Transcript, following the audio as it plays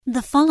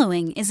The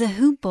following is a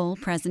Hoop Ball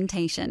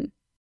presentation.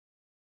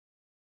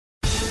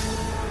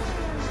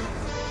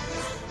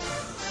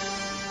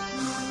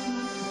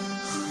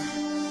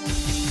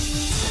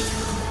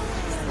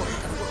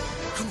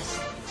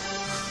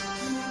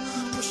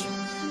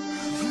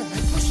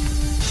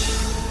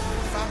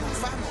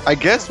 I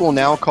guess we'll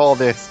now call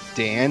this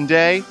Dan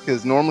Day,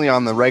 because normally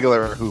on the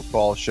regular Hoop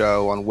Ball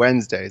show on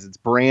Wednesdays, it's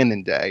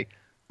Brandon Day.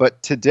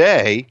 But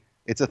today,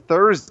 it's a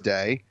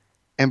Thursday,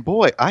 and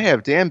boy, I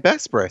have Dan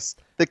Bespris,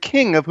 the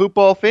king of Hoop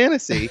Ball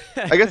Fantasy.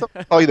 I guess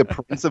I'll call you the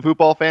prince of Hoop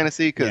Ball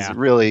Fantasy, because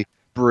really,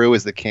 Brew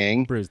is the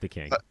king. Brew's the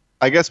king.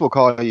 I guess we'll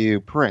call you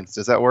Prince.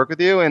 Does that work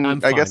with you? And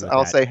I guess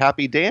I'll say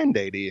Happy Dan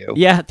Day to you.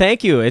 Yeah,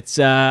 thank you. It's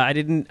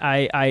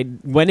I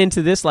went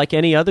into this like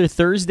any other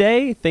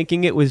Thursday,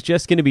 thinking it was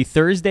just going to be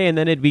Thursday, and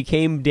then it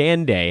became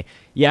Dan Day.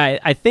 Yeah,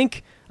 I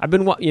think I've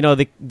been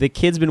the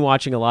kid's been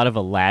watching a lot of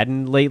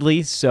Aladdin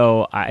lately,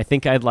 so I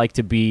think I'd like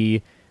to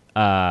be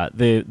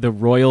the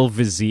royal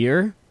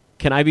vizier.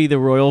 Can I be the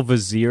royal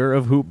vizier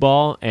of Hoop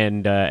Ball,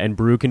 and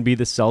Brew can be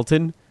the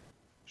sultan?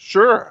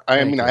 Sure.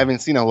 I mean, I haven't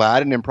seen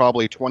Aladdin in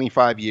probably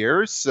 25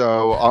 years,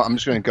 so I'm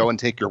just going to go and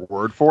take your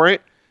word for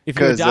it. If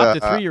you adopt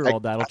a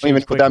 3-year-old, that'll change. I don't even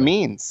know what that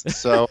means,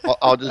 so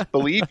I'll just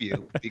believe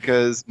you,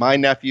 because my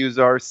nephews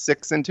are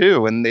 6 and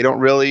 2, and they don't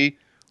really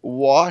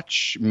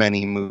watch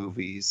many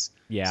movies.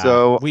 Yeah,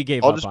 so we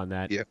gave up on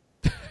that. Yeah.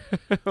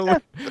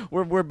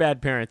 we're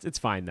bad parents. It's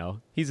fine though.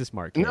 He's a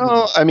smart kid.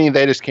 No, I mean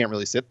they just can't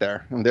really sit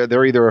there.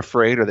 They're either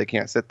afraid or they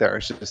can't sit there.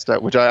 It's just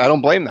which I don't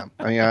blame them.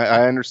 I mean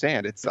I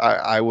understand.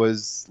 I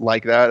was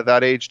like that at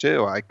that age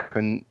too. I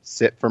couldn't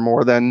sit for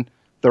more than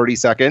 30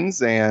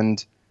 seconds,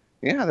 and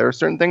yeah, there were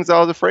certain things I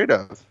was afraid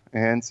of,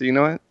 and so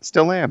what,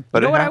 still am.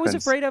 But you know what happens. I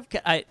was afraid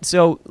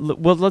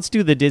of? Let's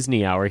do the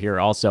Disney hour here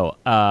also.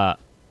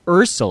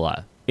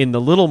 Ursula in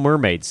The Little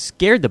Mermaid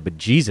scared the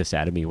bejesus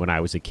out of me when I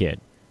was a kid.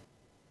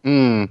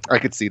 I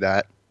could see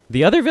that.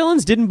 The other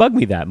villains didn't bug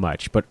me that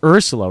much, but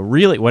Ursula,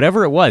 really,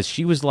 whatever it was,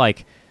 she was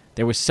like,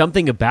 there was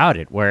something about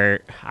it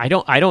where I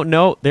don't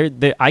know.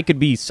 I could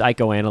be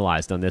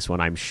psychoanalyzed on this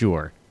one, I'm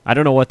sure. I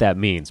don't know what that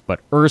means, but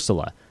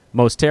Ursula,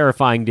 most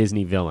terrifying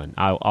Disney villain.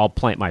 I'll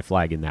plant my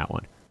flag in that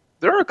one.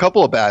 There are a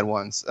couple of bad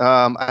ones.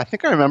 I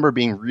think I remember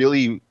being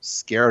really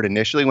scared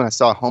initially when I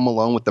saw Home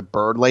Alone with the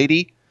bird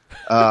lady,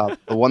 the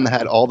one that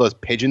had all those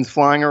pigeons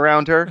flying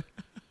around her.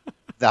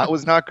 That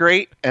was not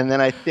great. And then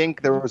I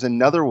think there was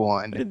another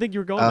one. I didn't think you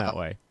were going that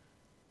way.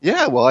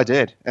 Yeah, well, I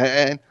did.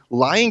 And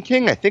Lion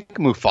King, I think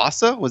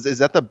Mufasa is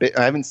that the bit?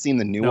 I haven't seen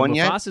the new one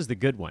yet. Mufasa's the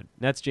good one.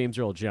 That's James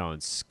Earl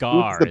Jones.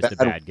 Scar is the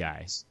bad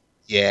guy.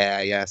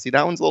 Yeah. See,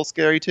 that one's a little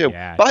scary too.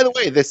 Yeah. By the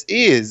way, this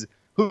is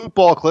Hoop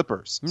Ball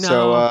Clippers. No,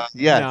 so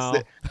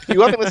yes, if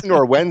you haven't listened to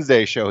our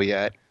Wednesday show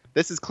yet,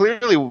 this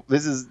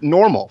is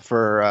normal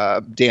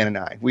for Dan and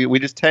I. We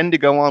just tend to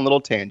go on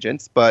little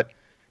tangents, but.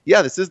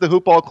 Yeah, this is the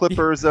Hoop Ball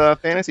Clippers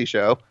fantasy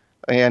show,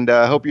 and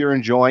I hope you're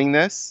enjoying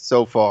this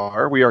so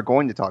far. We are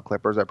going to talk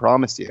Clippers, I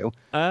promise you.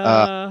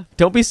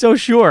 Don't be so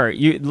sure.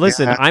 You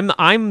listen. Yeah.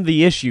 I'm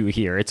the issue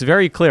here. It's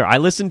very clear. I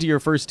listened to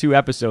your first 2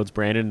 episodes,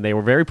 Brandon, and they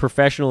were very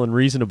professional and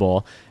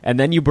reasonable. And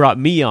then you brought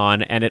me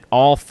on, and it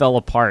all fell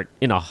apart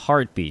in a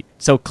heartbeat.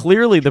 So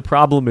clearly, the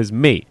problem is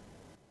me.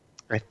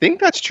 I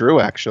think that's true,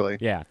 actually.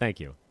 Yeah. Thank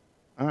you.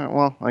 All right.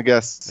 Well, I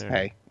guess.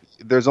 Hey.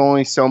 There's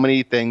only so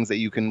many things that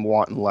you can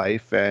want in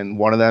life, and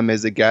one of them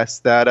is a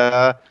guest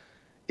that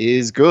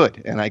is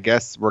good. And I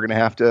guess we're going to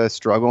have to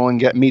struggle and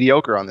get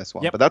mediocre on this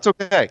one. Yep. But that's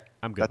okay.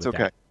 I'm good. That's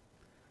okay. That.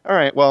 All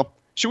right. Well,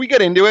 should we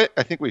get into it?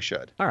 I think we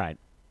should. All right.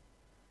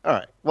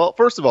 Well,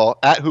 first of all,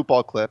 at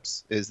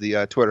HoopBallClips is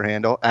the Twitter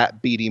handle.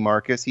 At BD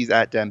Marcus. He's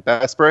at Den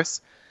Bespris.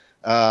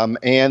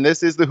 And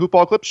this is the Hoop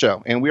Ball Clips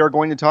show. And we are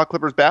going to talk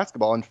Clippers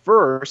basketball. And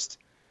first,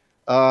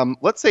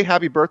 let's say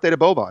happy birthday to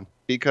Boban,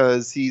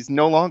 because he's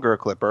no longer a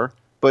Clipper.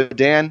 But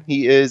Dan,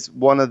 he is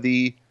one of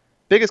the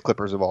biggest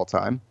Clippers of all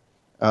time,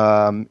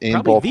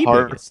 in both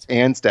heart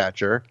and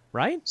stature.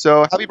 Right?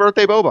 So happy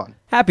birthday, Boban.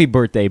 Happy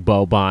birthday,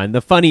 Boban,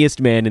 the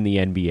funniest man in the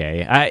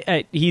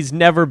NBA. He's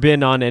never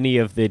been on any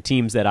of the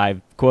teams that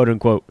I've,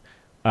 quote-unquote,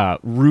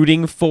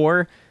 rooting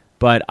for,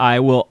 but I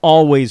will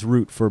always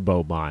root for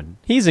Boban.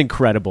 He's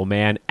incredible,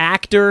 man.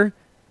 Actor,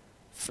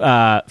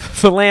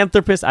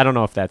 philanthropist, I don't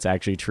know if that's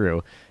actually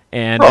true,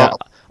 and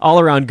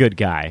all-around good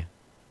guy.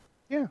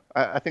 Yeah,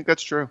 I think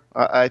that's true.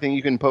 I think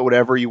you can put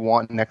whatever you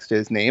want next to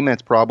his name, and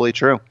it's probably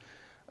true.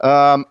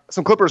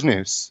 Some Clippers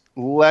news.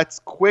 Let's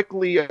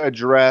quickly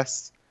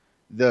address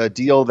the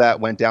deal that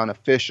went down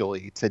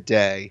officially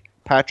today.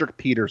 Patrick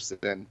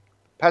Patterson.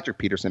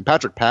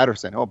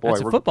 Oh, boy.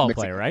 That's a football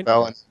player, right?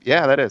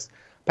 Yeah, that is.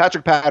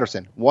 Patrick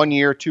Patterson, 1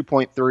 year,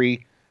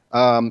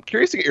 2.3.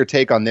 Curious to get your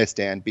take on this,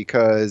 Dan,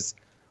 because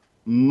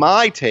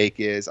my take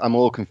is I'm a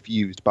little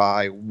confused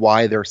by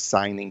why they're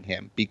signing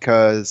him,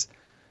 because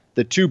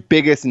the 2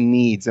 biggest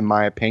needs, in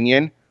my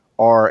opinion,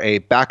 are a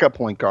backup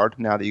point guard,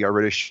 now that you got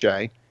rid of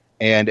Shea,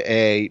 and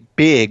a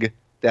big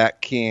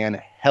that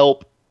can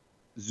help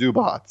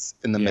Zubats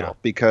in the middle,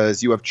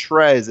 because you have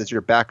Trez as your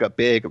backup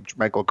big.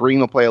 Michael Green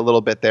will play a little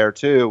bit there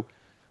too.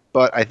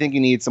 but I think you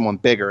need someone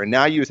bigger. And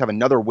now you just have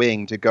another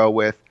wing to go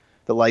with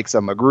the likes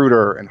of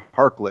Magruder and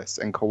Harkless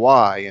and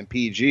Kawhi and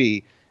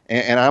PG.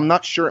 And I'm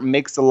not sure it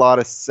makes a lot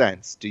of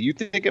sense. Do you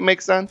think it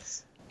makes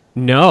sense?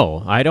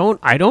 No, I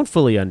don't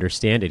fully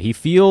understand it. He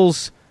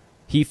feels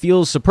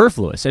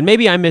superfluous. And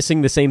maybe I'm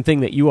missing the same thing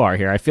that you are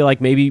here. I feel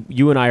like maybe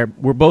you and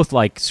we're both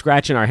like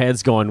scratching our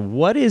heads going,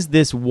 what is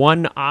this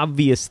one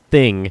obvious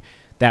thing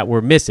that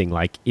we're missing?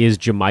 Like, is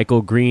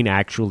JaMychal Green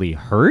actually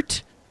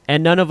hurt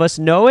and none of us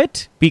know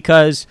it?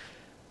 Because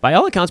by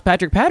all accounts,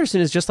 Patrick Patterson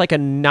is just like a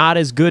not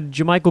as good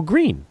JaMychal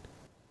Green.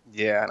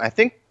 Yeah, and I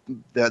think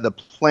the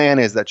plan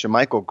is that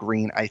JaMychal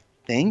Green, I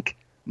think,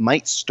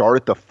 might start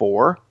at the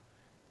 4.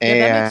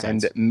 Yeah,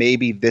 and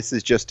maybe this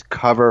is just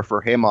cover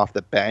for him off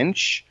the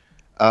bench.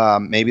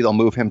 Maybe they'll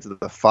move him to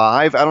the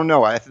 5. I don't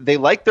know. They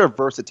like their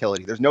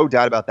versatility. There's no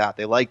doubt about that.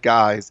 They like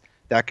guys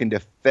that can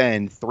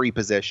defend 3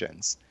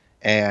 positions,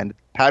 and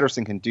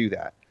Patterson can do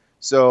that.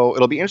 So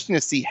it'll be interesting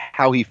to see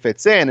how he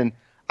fits in. And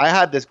I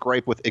had this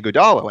gripe with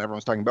Iguodala when everyone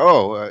was talking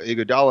about,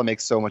 Iguodala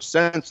makes so much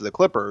sense to the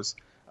Clippers.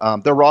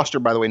 Their roster,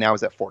 by the way, now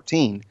is at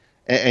 14.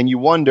 And you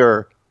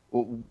wonder,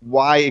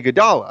 why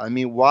Iguodala? I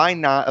mean, why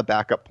not a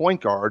backup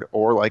point guard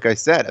or, like I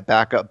said, a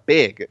backup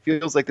big? It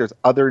feels like there's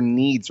other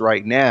needs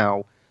right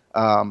now.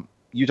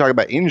 You talk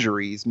about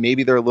injuries.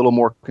 Maybe they're a little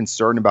more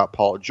concerned about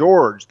Paul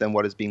George than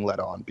what is being led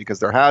on, because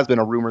there has been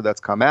a rumor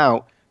that's come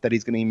out that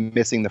he's going to be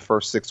missing the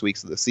first 6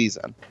 weeks of the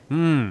season.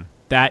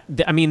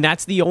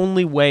 That's the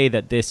only way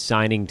that this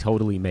signing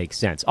totally makes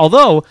sense.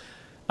 Although,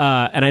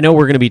 and I know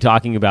we're going to be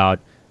talking about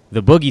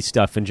the Boogie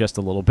stuff in just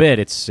a little bit.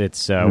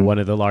 It's one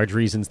of the large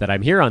reasons that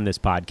I'm here on this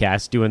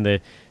podcast doing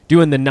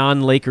the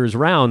non-Lakers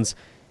rounds.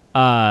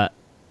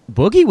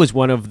 Boogie was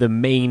one of the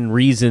main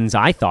reasons,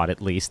 I thought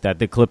at least, that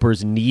the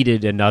Clippers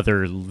needed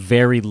another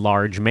very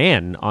large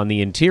man on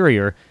the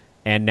interior,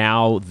 and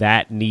now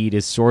that need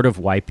is sort of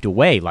wiped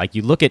away. Like,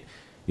 you look at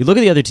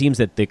the other teams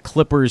that the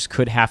Clippers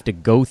could have to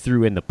go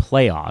through in the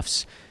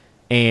playoffs,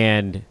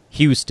 and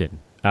Houston,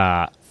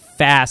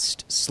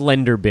 fast,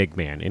 slender big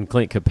man in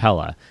Clint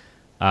Capella.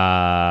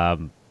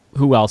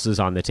 Who else is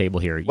on the table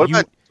here?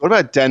 What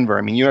about Denver?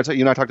 I mean, you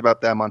and I talked about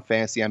them on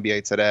Fantasy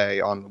NBA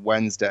today on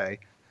Wednesday,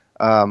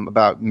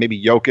 about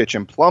maybe Jokic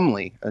and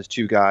Plumlee as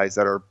 2 guys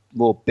that are a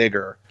little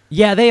bigger.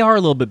 Yeah, they are a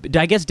little bit.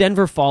 I guess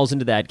Denver falls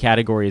into that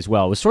category as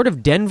well. It was sort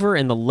of Denver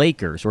and the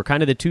Lakers were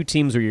kind of the 2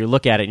 teams where you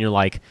look at it and you're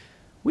like,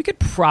 we could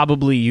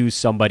probably use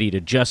somebody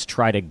to just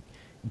try to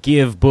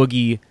give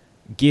Boogie,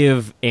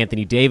 give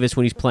Anthony Davis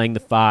when he's playing the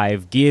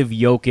 5, give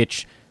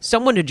Jokic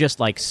someone to just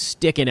like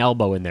stick an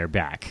elbow in their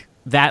back.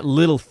 That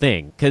little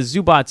thing. Because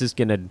Zubats is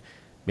going to,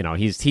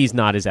 he's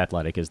not as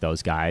athletic as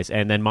those guys.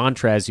 And then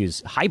Montrez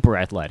is hyper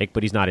athletic,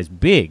 but he's not as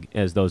big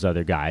as those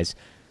other guys.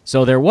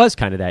 So there was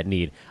kind of that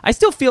need. I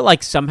still feel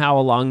like somehow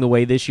along the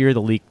way this year,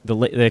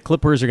 the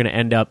Clippers are going to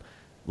end up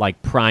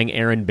like prying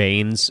Aaron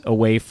Baines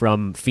away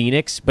from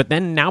Phoenix, but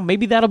then now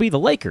maybe that'll be the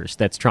Lakers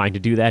that's trying to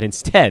do that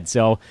instead.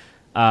 So,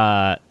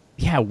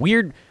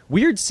 weird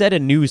set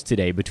of news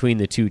today between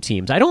the 2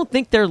 teams. I don't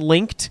think they're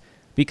linked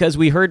because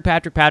we heard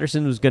Patrick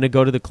Patterson was going to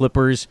go to the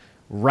Clippers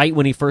right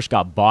when he first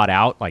got bought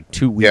out like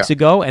 2 weeks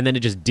ago, and then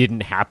it just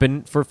didn't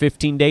happen for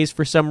 15 days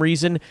for some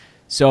reason.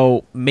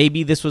 So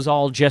maybe this was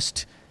all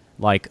just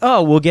like,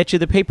 oh, we'll get you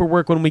the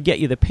paperwork when we get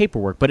you the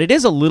paperwork. But it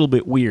is a little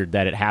bit weird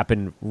that it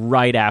happened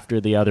right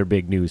after the other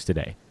big news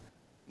today.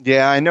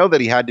 Yeah, I know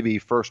that he had to be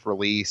first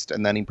released,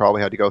 and then he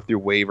probably had to go through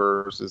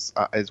waivers,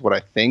 is what I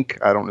think.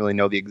 I don't really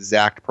know the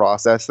exact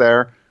process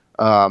there.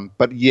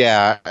 But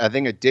yeah, I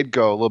think it did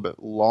go a little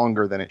bit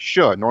longer than it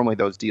should. Normally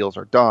those deals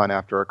are done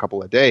after a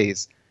couple of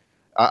days.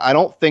 I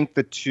don't think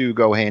the 2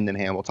 go hand in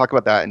hand. We'll talk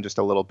about that in just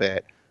a little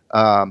bit.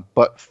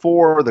 But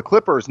for the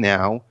Clippers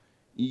now,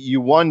 you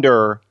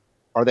wonder,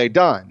 are they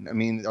done? I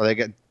mean, are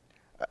they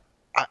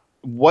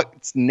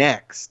what's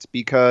next?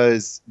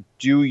 Because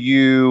do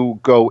you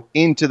go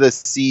into the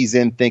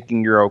season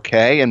thinking you're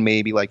okay and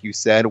maybe, like you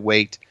said,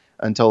 wait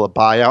until a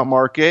buyout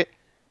market,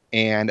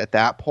 and at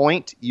that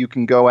point you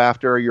can go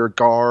after your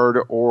guard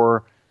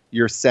or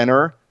your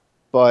center?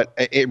 But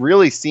it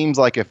really seems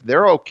like if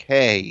they're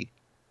okay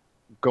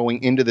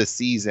going into the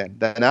season,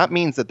 then that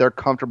means that they're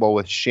comfortable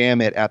with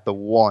Shamet at the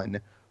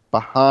 1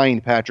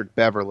 behind Patrick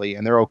Beverley,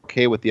 and they're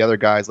okay with the other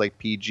guys like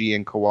PG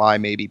and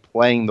Kawhi maybe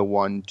playing the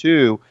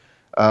 1-2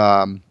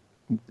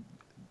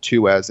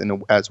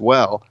 as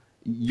well.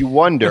 You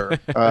wonder.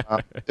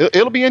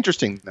 It'll be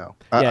interesting, though.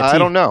 I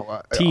don't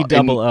know.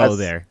 T-double-O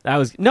there. That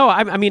was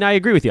I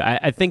agree with you.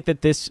 I think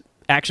that this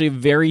actually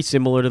very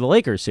similar to the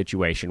Lakers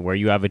situation, where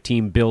you have a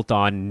team built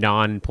on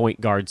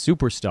non-point guard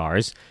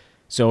superstars,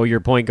 so your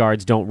point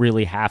guards don't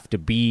really have to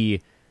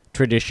be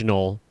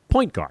traditional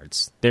point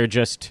guards. They're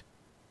just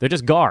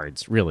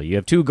guards, really. You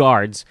have 2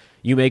 guards.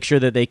 You make sure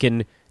that they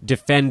can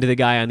defend the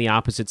guy on the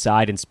opposite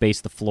side and space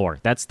the floor.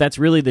 That's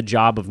really the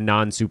job of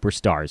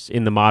non-superstars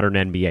in the modern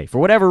NBA. For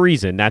whatever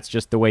reason, that's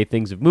just the way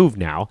things have moved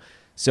now.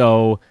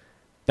 So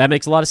that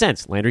makes a lot of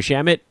sense. Landry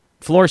Shamet,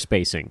 floor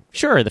spacing.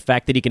 Sure, the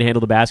fact that he can handle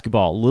the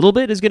basketball a little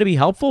bit is going to be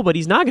helpful, but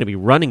he's not going to be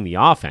running the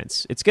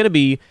offense. It's going to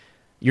be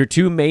your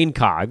two main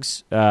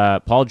cogs,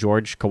 Paul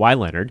George, Kawhi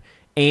Leonard,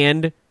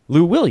 and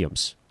Lou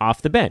Williams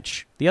off the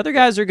bench. The other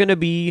guys are going to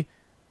be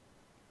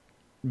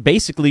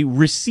basically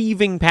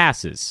receiving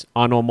passes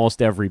on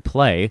almost every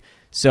play.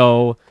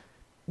 So,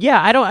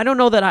 yeah, I don't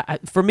know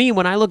that for me,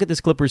 when I look at this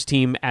Clippers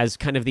team as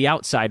kind of the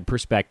outside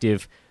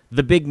perspective,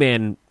 the big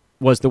man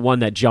was the one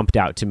that jumped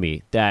out to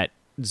me. That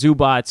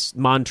Zubats,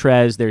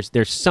 Montrez,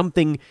 there's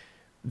something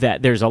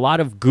that there's a lot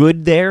of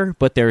good there,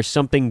 but there's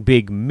something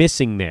big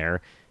missing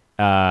there.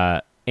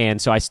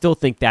 And so I still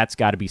think that's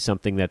got to be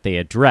something that they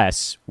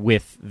address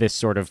with this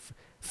sort of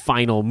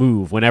final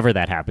move, whenever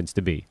that happens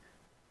to be.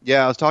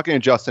 Yeah, I was talking to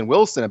Justin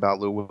Wilson about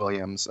Lou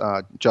Williams.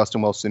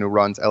 Justin Wilson, who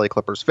runs LA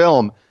Clippers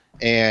Film.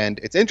 And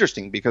it's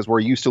interesting because we're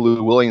used to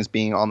Lou Williams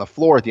being on the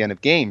floor at the end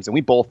of games. And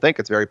we both think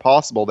it's very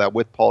possible that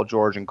with Paul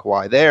George and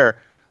Kawhi there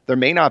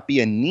may not be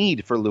a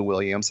need for Lou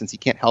Williams since he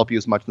can't help you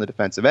as much in the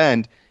defensive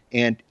end.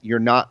 And you're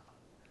not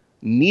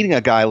needing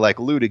a guy like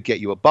Lou to get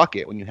you a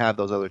bucket when you have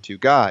those other two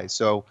guys.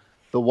 So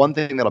the one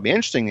thing that'll be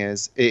interesting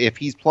is if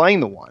he's playing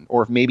the one,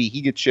 or if maybe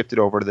he gets shifted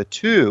over to the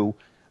two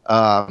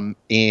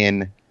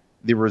in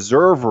the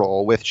reserve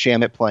role with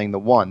Shamet playing the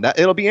one. That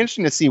it'll be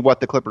interesting to see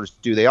what the Clippers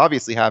do. They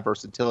obviously have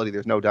versatility.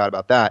 There's no doubt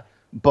about that.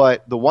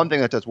 But the one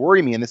thing that does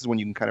worry me, and this is when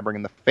you can kind of bring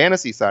in the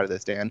fantasy side of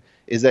this, Dan,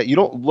 is that you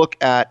don't look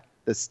at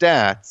the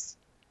stats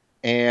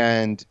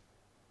and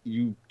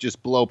you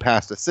just blow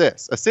past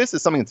assists. Assists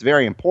is something that's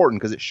very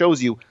important because it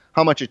shows you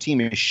how much a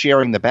team is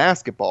sharing the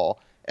basketball,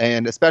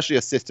 and especially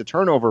assist to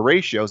turnover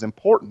ratio is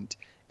important.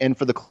 And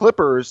for the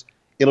Clippers,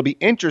 it'll be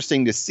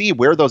interesting to see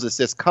where those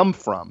assists come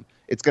from.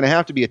 It's going to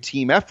have to be a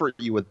team effort,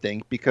 you would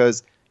think,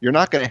 because you're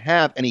not going to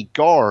have any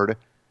guard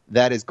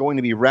that is going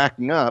to be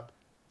racking up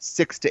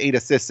 6 to 8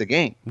 assists a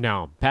game.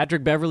 No,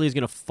 Patrick Beverley is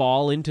going to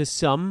fall into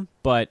some,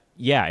 but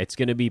yeah, it's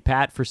going to be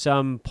Pat for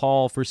some,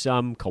 Paul for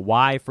some,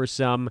 Kawhi for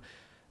some.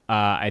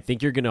 I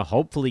think you're going to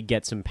hopefully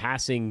get some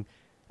passing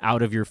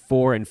out of your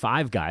 4 and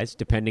 5 guys,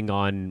 depending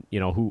on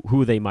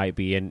who they might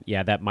be, and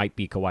yeah, that might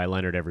be Kawhi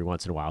Leonard every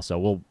once in a while.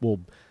 So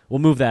we'll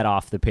move that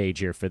off the page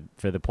here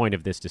for the point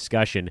of this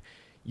discussion.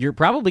 You're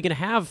probably going to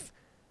have.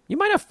 You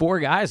might have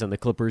 4 guys on the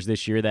Clippers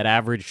this year that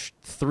average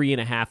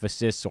 3.5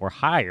 assists or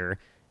higher,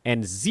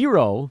 and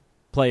 0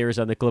 players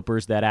on the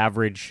Clippers that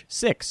average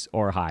 6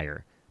 or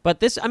higher. But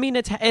this,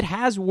 it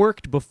has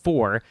worked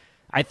before.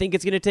 I think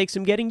it's going to take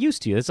some getting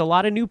used to. There's a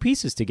lot of new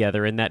pieces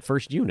together in that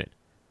first unit.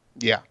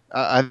 Yeah,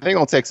 I think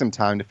it'll take some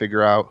time to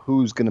figure out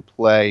who's going to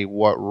play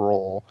what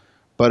role.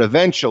 But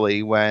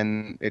eventually,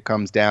 when it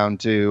comes down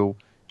to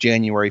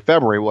January,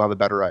 February, we'll have a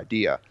better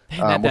idea.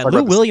 That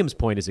Lou Williams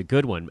point is a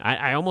good one.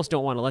 I almost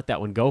don't want to let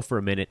that one go for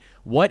a minute.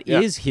 What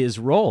is his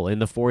role in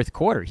the fourth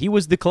quarter? He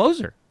was the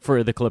closer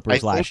for the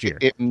Clippers last year.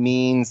 It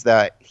means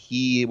that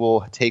he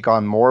will take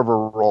on more of a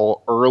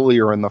role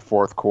earlier in the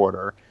fourth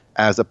quarter,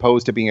 as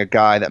opposed to being a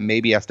guy that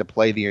maybe has to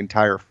play the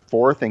entire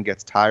fourth and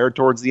gets tired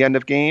towards the end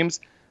of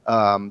games.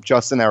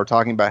 Justin and I were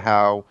talking about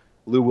how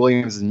Lou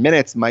Williams'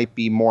 minutes might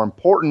be more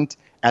important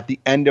at the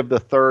end of the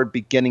third,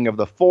 beginning of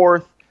the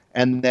fourth,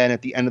 and then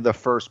at the end of the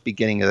first,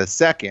 beginning of the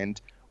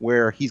second,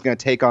 where he's going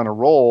to take on a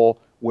role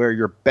where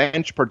your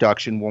bench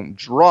production won't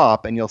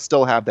drop and you'll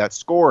still have that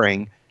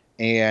scoring.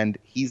 And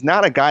he's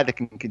not a guy that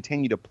can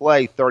continue to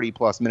play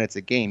 30-plus minutes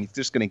a game. He's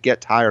just going to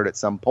get tired at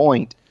some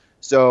point.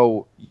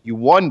 So you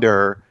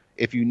wonder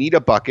if you need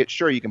a bucket.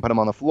 Sure, you can put him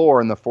on the floor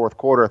in the fourth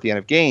quarter at the end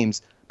of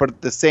games, but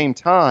at the same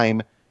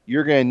time,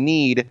 you're going to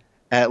need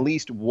at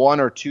least 1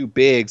 or 2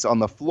 bigs on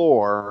the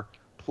floor,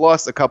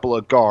 plus a couple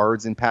of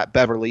guards and Pat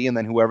Beverley, and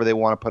then whoever they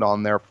want to put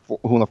on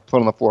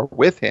the floor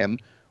with him,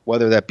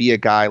 whether that be a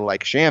guy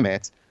like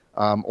Shamet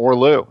or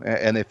Lou,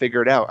 and they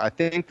figure it out. I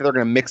think they're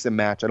going to mix and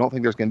match. I don't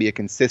think there's going to be a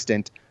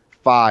consistent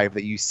 5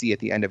 that you see at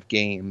the end of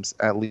games,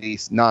 at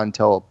least not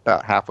until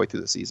about halfway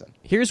through the season.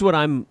 Here's what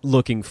I'm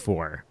looking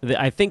for.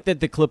 I think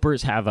that the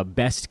Clippers have a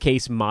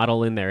best-case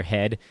model in their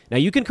head. Now,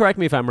 you can correct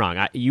me if I'm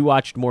wrong. You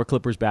watched more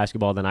Clippers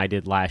basketball than I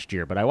did last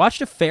year, but I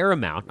watched a fair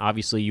amount.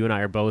 Obviously, you and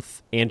I are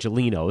both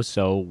Angelinos,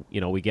 so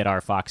we get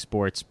our Fox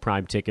Sports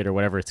Prime ticket or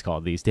whatever it's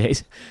called these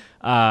days.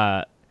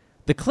 The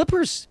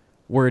Clippers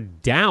were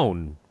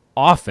down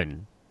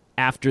often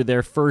after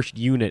their first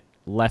unit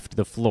left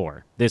the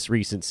floor this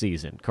recent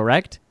season,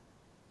 correct?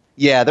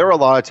 Yeah, there were a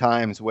lot of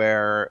times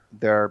where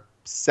their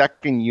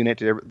second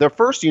unit, their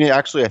first unit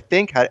actually, I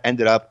think, had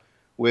ended up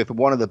with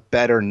one of the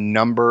better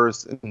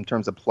numbers in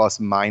terms of plus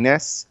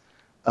minus.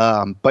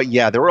 But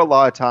yeah, there were a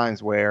lot of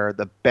times where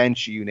the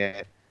bench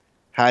unit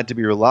had to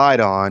be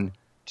relied on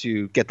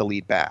to get the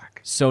lead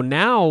back. So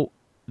now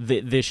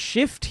the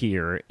shift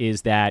here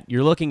is that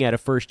you're looking at a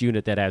first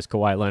unit that has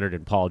Kawhi Leonard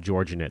and Paul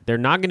George in it. They're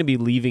not going to be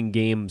leaving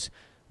games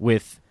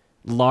with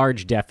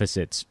large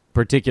deficits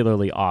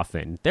particularly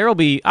often. There's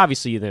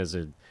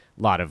a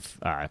lot of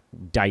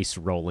dice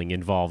rolling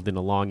involved in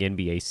a long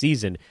NBA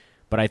season,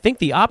 but I think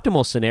the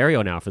optimal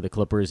scenario now for the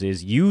Clippers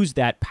is use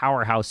that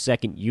powerhouse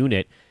second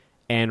unit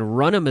and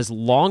run them as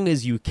long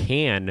as you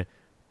can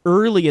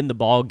early in the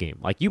ball game.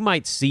 Like, you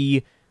might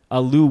see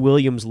a Lou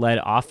Williams-led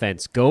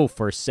offense go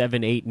for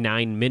 7, 8,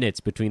 9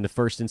 minutes between the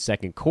first and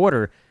second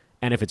quarter,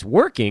 And if it's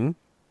working,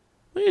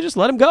 well, you just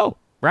let him go,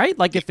 right?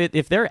 Like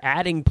if they're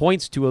adding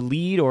points to a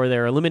lead or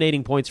they're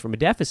eliminating points from a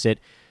deficit,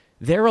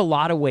 there are a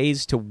lot of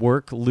ways to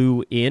work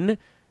Lou in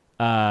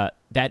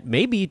that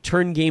maybe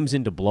turn games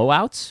into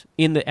blowouts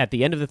at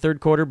the end of the third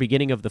quarter,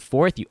 beginning of the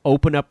fourth. You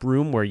open up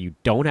room where you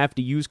don't have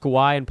to use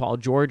Kawhi and Paul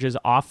George as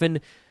often.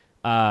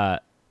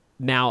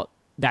 Now,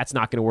 that's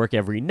not going to work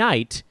every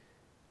night.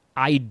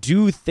 I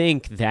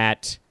think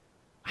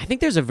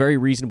there's a very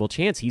reasonable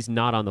chance he's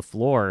not on the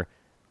floor.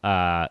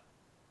 Well,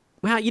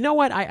 you know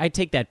what? I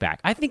take that back.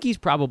 I think he's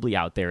probably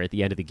out there at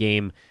the end of the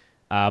game.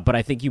 But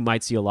I think you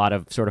might see a lot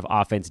of sort of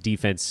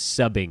offense-defense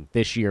subbing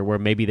this year where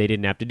maybe they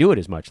didn't have to do it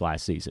as much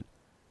last season.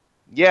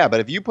 Yeah, but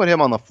if you put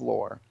him on the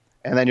floor,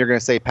 and then you're going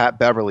to say Pat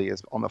Beverly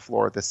is on the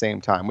floor at the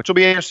same time, which will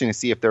be interesting to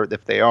see if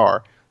they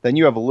are, then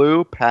you have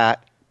Lou,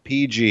 Pat,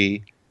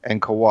 PG,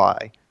 and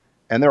Kawhi.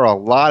 And there are a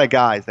lot of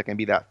guys that can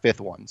be that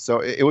fifth one. So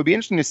it would be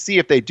interesting to see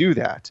if they do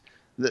that.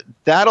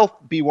 That'll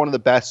be one of the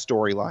best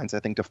storylines, I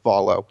think, to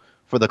follow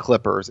for the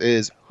Clippers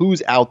is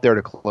who's out there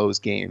to close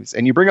games.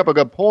 And you bring up a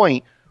good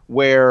point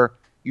where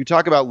you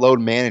talk about load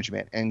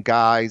management and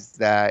guys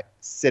that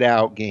sit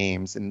out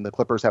games, and the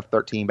Clippers have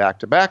 13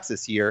 back-to-backs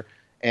this year,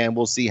 and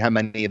we'll see how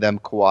many of them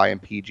Kawhi and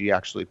PG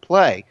actually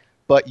play.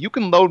 But you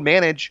can load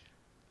manage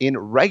in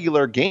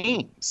regular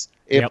games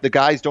if the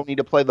guys don't need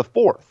to play the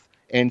fourth.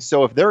 And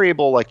so if they're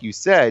able, like you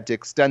said, to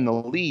extend the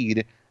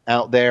lead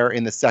out there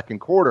in the second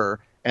quarter,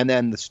 and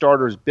then the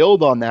starters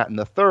build on that in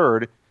the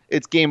third,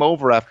 it's game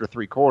over after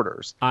three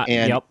quarters.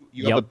 You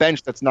have a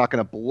bench that's not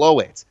going to blow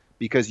it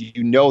because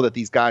you know that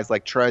these guys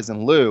like Trez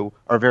and Lou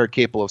are very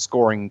capable of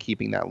scoring and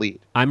keeping that lead.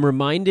 I'm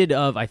reminded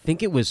of, I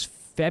think it was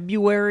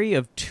February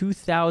of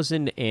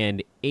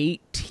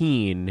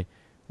 2018,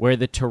 where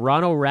the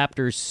Toronto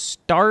Raptors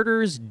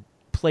starters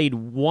played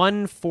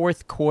one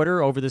fourth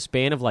quarter over the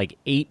span of like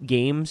 8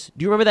 games.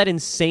 Do you remember that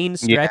insane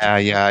stretch?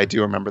 Yeah, I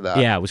do remember that.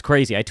 Yeah, it was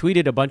crazy. I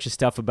tweeted a bunch of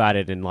stuff about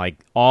it, and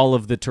like all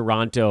of the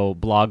Toronto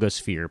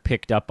blogosphere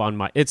picked up on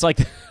my... It's like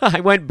I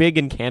went big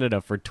in Canada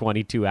for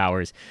 22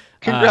 hours.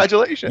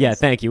 Congratulations. Yeah,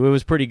 thank you. It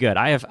was pretty good.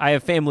 I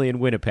have family in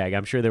Winnipeg.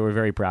 I'm sure they were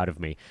very proud of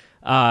me.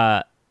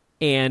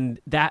 And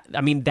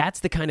that's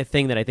the kind of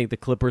thing that I think the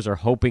Clippers are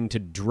hoping to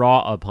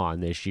draw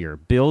upon this year.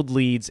 Build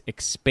leads,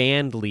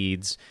 expand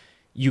leads.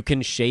 You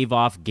can shave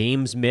off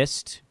games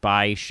missed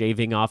by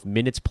shaving off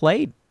minutes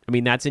played. I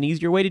mean, that's an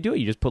easier way to do it.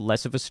 You just put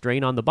less of a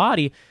strain on the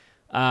body.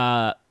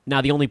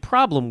 Now, the only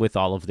problem with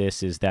all of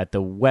this is that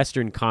the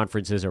Western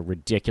Conference is a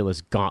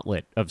ridiculous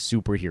gauntlet of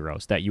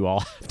superheroes that you all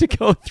have to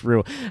go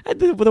through.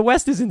 And the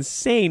West is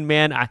insane,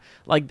 man.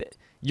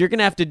 You're going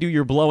to have to do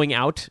your blowing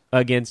out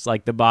against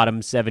like the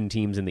bottom 7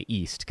 teams in the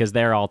East because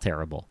they're all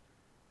terrible.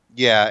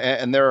 Yeah,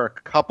 and there are a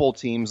couple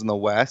teams in the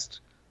West,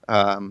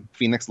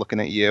 Phoenix looking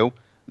at you,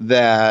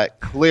 that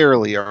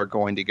clearly are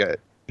going to get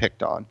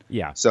picked on.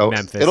 Yeah, so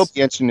Memphis. It'll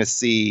be interesting to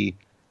see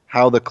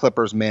how the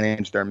Clippers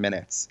manage their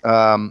minutes.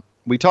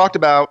 We talked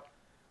about,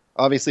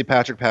 obviously,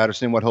 Patrick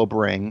Patterson, what he'll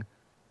bring,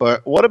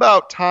 but what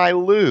about Ty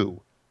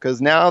Lue?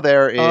 Because now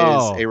there is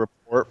a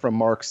report from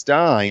Mark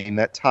Stein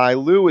that Ty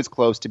Lue is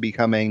close to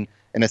becoming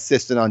an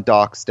assistant on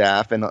Doc's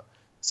staff, and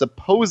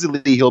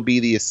supposedly he'll be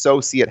the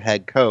associate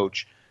head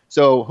coach.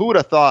 So who would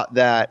have thought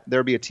that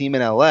there'd be a team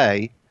in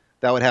LA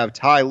that would have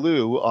Ty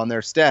Lue on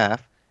their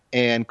staff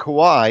and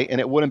Kawhi,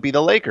 and it wouldn't be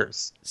the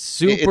Lakers? It's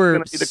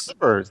going to be the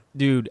Clippers.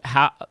 Dude,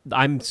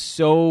 I'm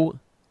so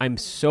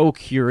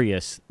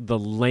curious the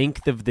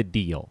length of the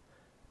deal.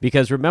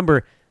 Because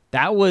remember,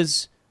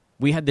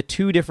 we had the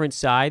 2 different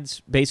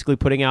sides basically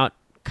putting out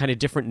kind of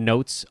different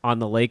notes on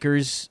the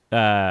Lakers,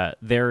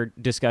 their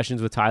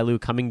discussions with Ty Lue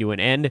coming to an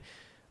end.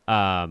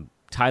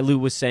 Ty Lue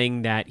was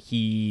saying that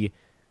it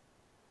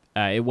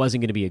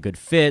wasn't going to be a good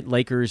fit.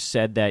 Lakers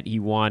said that he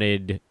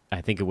wanted,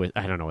 I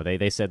don't know,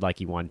 they said like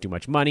he wanted too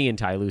much money, and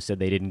Ty Lue said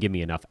they didn't give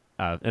me enough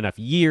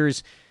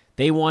years.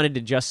 They wanted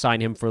to just sign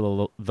him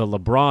for the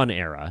LeBron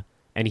era,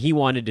 and he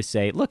wanted to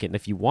say, look, and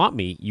if you want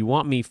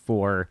me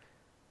for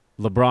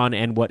LeBron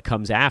and what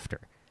comes after.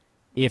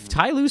 If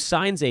Ty Lue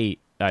signs a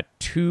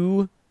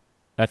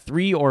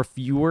 3 or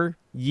fewer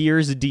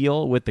years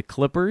deal with the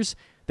Clippers,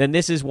 then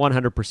this is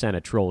 100%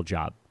 a troll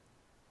job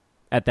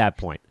at that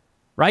point,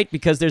 right?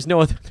 Because there's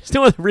no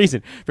other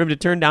reason for him to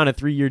turn down a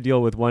 3-year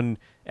deal with one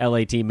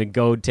LA team and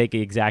go take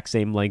the exact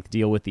same length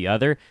deal with the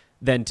other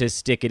than to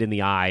stick it in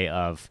the eye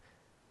of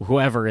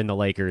whoever in the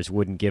Lakers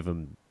wouldn't give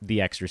him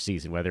the extra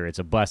season, whether it's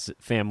a Buss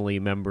family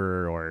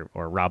member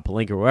or Rob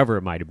Pelinka, whoever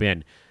it might have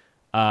been.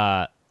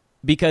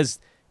 Because,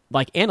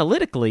 like,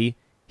 analytically,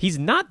 he's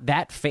not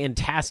that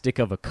fantastic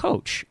of a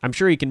coach. I'm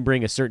sure he can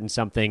bring a certain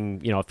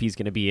something, if he's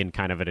going to be in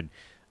kind of an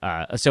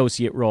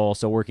associate role,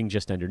 so working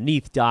just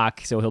underneath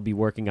Doc, so he'll be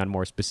working on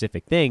more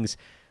specific things.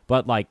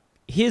 But, like,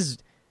 his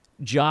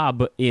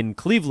job in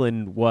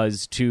Cleveland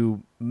was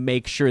to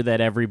make sure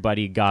that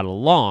everybody got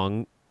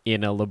along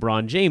in a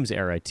LeBron James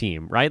era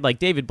team, right? Like,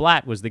 David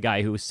Blatt was the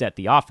guy who set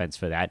the offense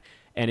for that,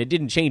 and it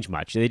didn't change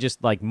much. They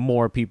just, like,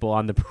 more people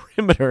on the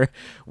perimeter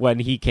when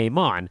he came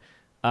on.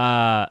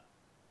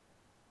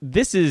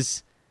 This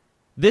is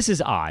this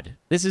is odd.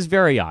 This is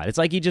very odd. It's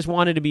like he just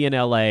wanted to be in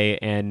LA,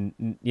 and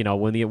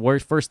when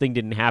the first thing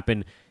didn't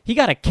happen, he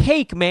got a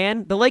cake,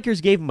 man. The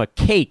Lakers gave him a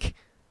cake,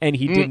 and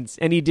he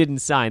didn't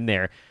sign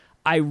there.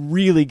 I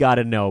really got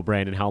to know,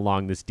 Brandon, how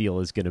long this deal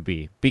is going to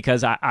be,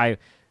 because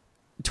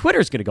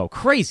Twitter's going to go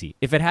crazy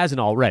if it hasn't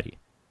already.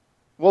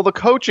 Well, the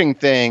coaching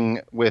thing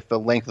with the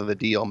length of the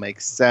deal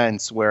makes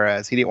sense,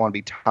 whereas he didn't want to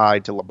be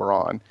tied to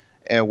LeBron,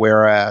 and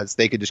whereas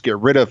they could just get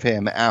rid of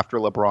him after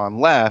LeBron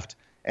left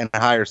and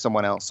hire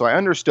someone else. So I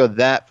understood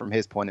that from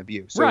his point of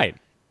view. So, right.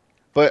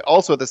 But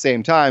also at the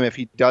same time, if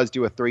he does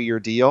do a 3-year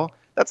deal,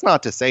 that's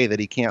not to say that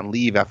he can't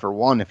leave after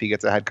one if he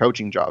gets a head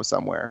coaching job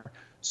somewhere.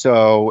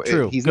 So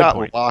he's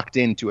not locked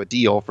into a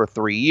deal for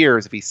 3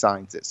 years if he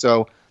signs it.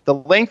 So the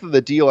length of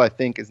the deal, I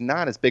think, is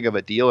not as big of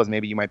a deal as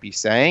maybe you might be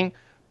saying,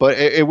 but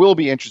it will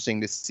be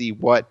interesting to see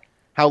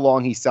how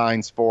long he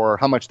signs for,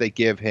 how much they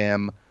give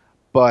him.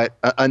 But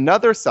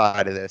another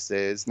side of this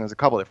is, and there's a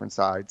couple different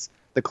sides,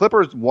 the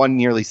Clippers won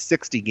nearly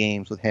 60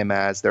 games with him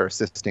as their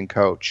assistant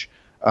coach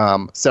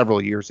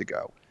several years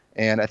ago.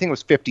 And I think it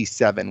was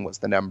 57 was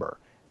the number.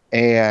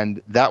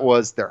 And that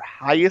was their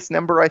highest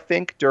number, I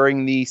think,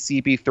 during the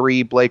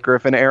CP3 Blake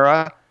Griffin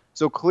era.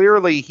 So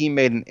clearly he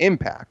made an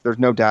impact. There's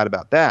no doubt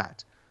about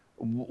that.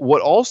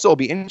 What also will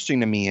be interesting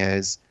to me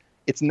is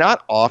it's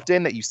not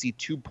often that you see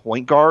 2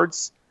 point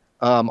guards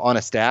on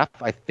a staff,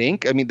 I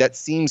think. I mean, that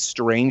seems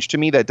strange to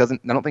me. I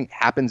don't think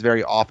happens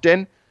very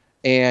often.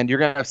 And you're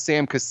going to have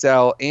Sam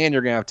Cassell and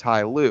you're going to have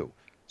Ty Lue.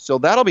 So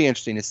that'll be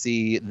interesting to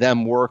see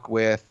them work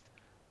with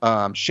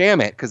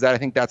Shamet, because I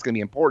think that's going to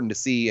be important to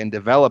see and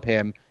develop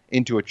him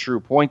into a true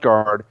point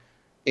guard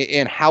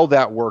and how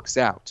that works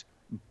out.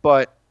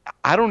 But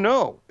I don't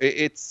know.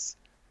 It's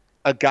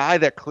a guy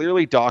that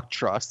clearly Doc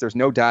trusts. There's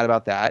no doubt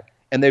about that.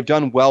 And they've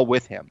done well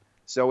with him.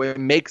 So it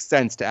makes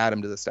sense to add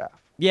him to the staff.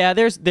 Yeah,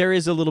 there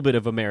is a little bit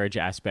of a marriage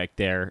aspect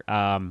there.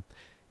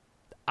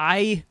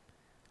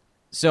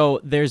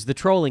 So there's the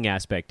trolling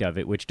aspect of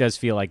it, which does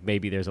feel like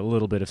maybe there's a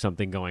little bit of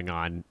something going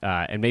on,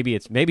 and maybe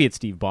it's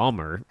Steve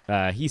Ballmer.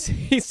 He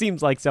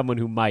seems like someone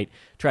who might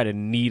try to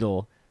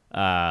needle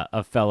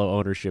a fellow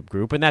ownership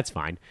group, and that's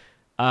fine.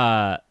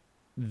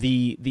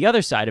 The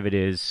other side of it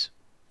is,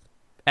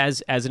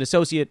 as an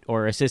associate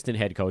or assistant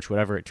head coach,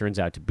 whatever it turns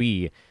out to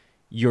be,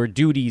 your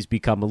duties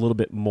become a little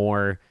bit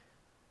more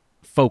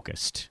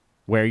focused,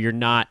 where you're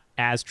not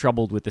as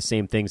troubled with the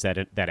same things that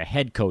a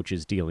head coach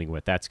is dealing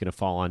with. That's going to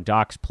fall on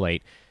Doc's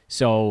plate.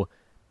 So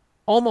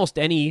almost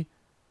any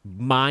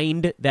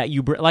mind that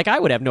you bring, like I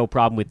would have no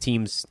problem with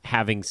teams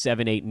having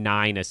 7, 8,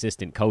 9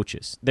 assistant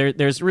coaches.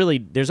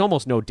 There's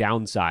almost no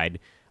downside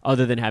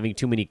other than having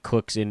too many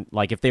cooks in,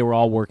 like if they were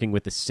all working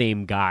with the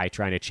same guy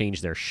trying to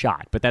change their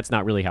shot. But that's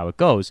not really how it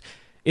goes.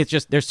 It's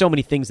just there's so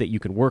many things that you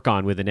can work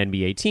on with an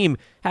NBA team.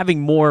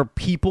 Having more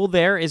people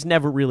there is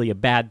never really a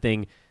bad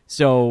thing.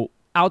 So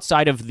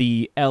outside of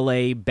the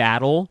LA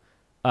battle,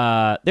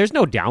 there's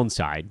no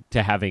downside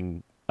to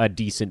having a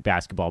decent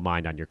basketball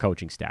mind on your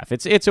coaching staff.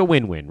 It's a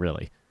win-win,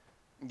 really.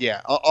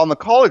 Yeah, on the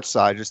college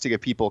side, just to give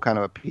people kind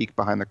of a peek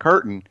behind the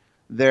curtain,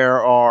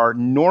 there are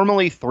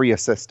normally 3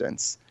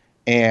 assistants,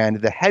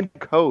 and the head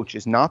coach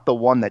is not the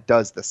one that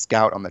does the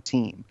scout on the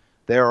team.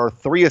 There are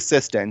 3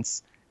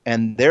 assistants,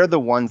 and they're the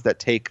ones that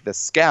take the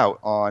scout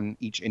on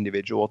each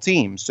individual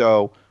team.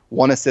 So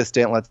one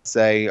assistant, let's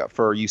say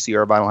for UC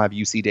Irvine, will have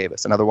UC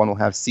Davis. Another one will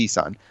have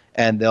CSUN.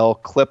 And they'll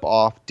clip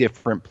off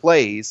different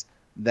plays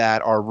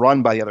that are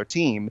run by the other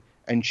team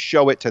and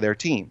show it to their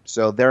team.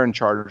 So they're in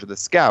charge of the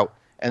scout.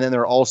 And then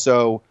they're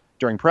also,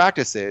 during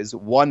practices,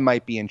 one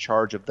might be in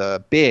charge of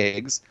the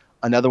bigs,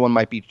 another one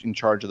might be in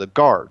charge of the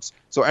guards.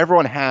 So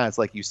everyone has,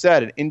 like you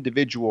said, an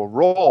individual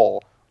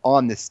role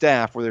on the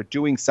staff where they're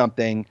doing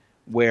something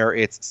where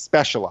it's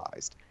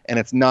specialized and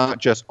it's not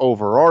just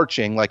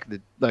overarching like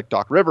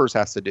Doc Rivers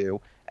has to do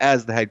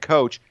as the head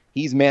coach.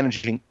 He's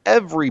managing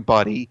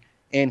everybody,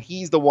 and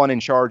he's the one in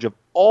charge of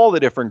all the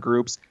different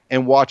groups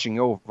and watching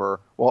over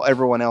while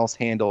everyone else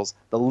handles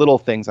the little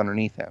things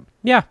underneath him.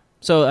 Yeah.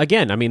 So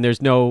again, I mean,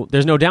 there's no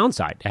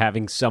downside to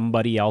having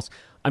somebody else.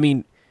 I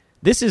mean,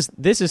 this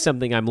is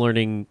something I'm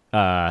learning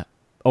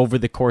over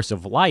the course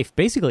of life.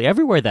 Basically,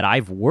 everywhere that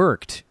I've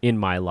worked in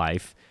my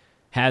life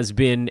has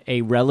been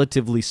a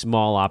relatively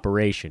small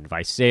operation.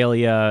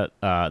 Visalia,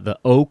 the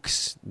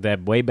Oaks,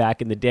 that way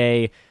back in the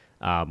day,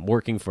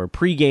 working for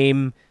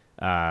Pregame,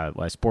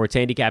 a sports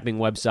handicapping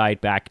website,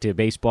 back to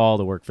baseball,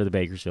 to work for the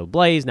Bakersfield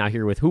Blaze, now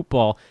here with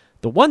Hoopball.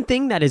 The one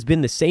thing that has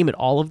been the same at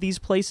all of these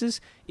places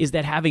is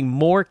that having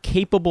more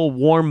capable,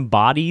 warm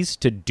bodies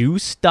to do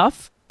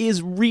stuff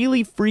is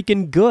really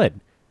freaking good.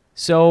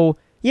 So,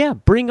 yeah,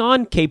 bring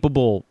on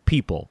capable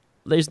people.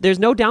 There's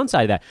no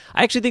downside to that.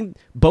 I actually think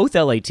both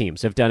LA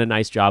teams have done a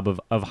nice job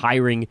of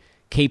hiring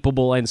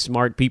capable and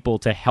smart people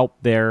to help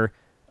their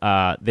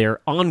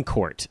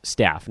on-court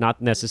staff,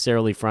 not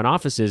necessarily front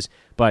offices,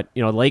 but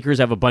Lakers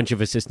have a bunch of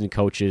assistant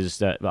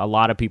coaches, a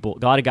lot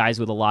of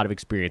guys with a lot of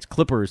experience.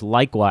 Clippers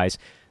likewise.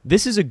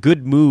 This is a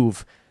good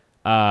move.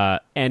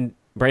 And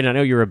Brandon, I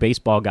know you're a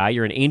baseball guy.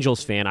 You're an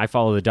Angels fan. I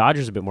follow the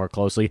Dodgers a bit more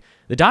closely.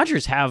 The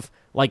Dodgers have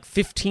like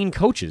 15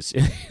 coaches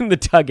in the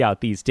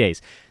dugout these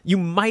days. You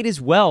might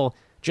as well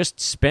just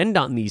spend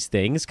on these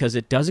things because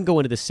it doesn't go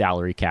into the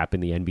salary cap in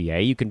the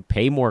NBA. You can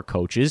pay more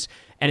coaches,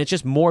 and it's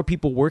just more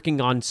people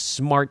working on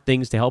smart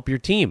things to help your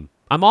team.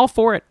 I'm all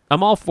for it.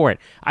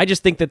 I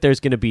just think that there's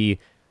going to be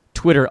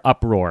Twitter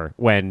uproar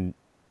when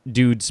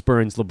dude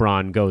spurns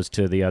LeBron goes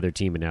to the other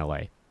team in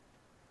LA.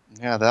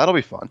 Yeah, that'll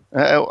be fun.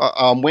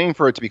 I'm waiting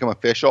for it to become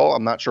official.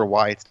 I'm not sure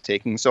why it's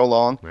taking so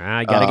long.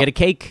 I got to get a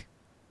cake.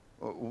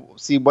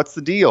 See, what's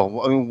the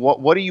deal? I mean,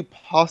 what are you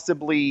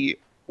possibly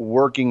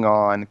working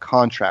on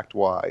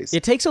contract-wise?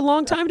 It takes a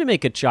long time to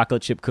make a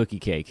chocolate chip cookie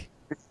cake.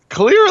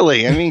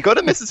 Clearly. I mean, go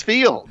to Mrs.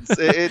 Fields.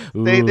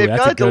 They've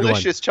got a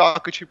delicious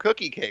chocolate chip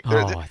cookie cake.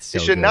 So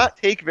it should good. not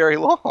take very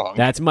long.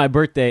 That's my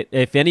birthday.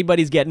 If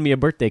anybody's getting me a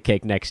birthday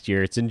cake next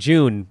year, it's in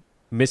June.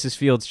 Mrs.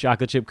 Fields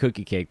chocolate chip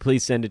cookie cake.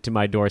 Please send it to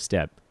my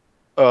doorstep.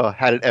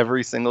 Had it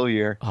every single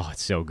year. Oh,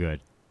 it's so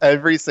good.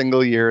 Every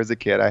single year as a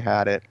kid, I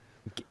had it.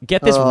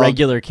 Get this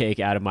regular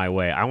cake out of my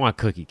way. I want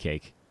cookie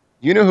cake.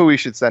 You know who we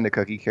should send a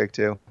cookie cake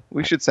to?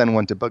 We should send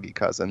one to Boogie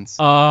Cousins.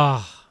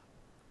 Oh,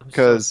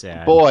 because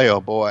so boy,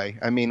 oh boy.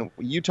 I mean,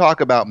 you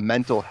talk about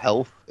mental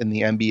health in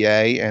the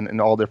NBA and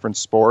in all different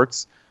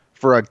sports.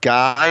 For a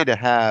guy to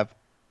have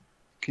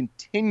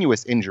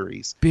continuous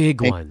injuries,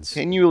 big ones,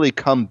 continually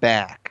come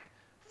back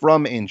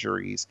from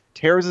injuries,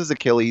 tears his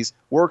Achilles,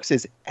 works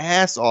his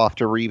ass off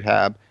to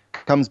rehab,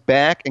 comes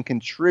back and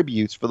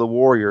contributes for the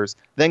Warriors,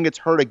 then gets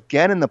hurt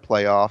again in the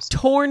playoffs.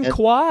 Torn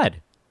quad.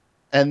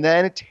 And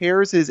then it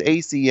tears his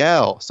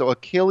ACL. So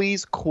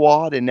Achilles,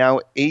 quad, and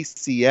now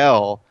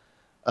ACL.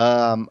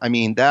 I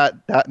mean, that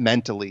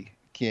mentally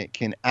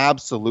can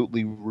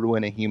absolutely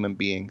ruin a human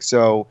being.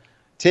 So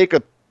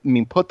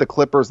put the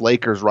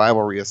Clippers-Lakers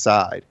rivalry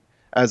aside.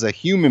 As a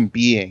human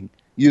being,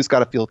 you just got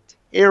to feel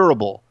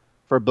terrible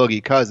for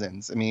Boogie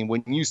Cousins. I mean,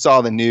 when you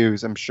saw the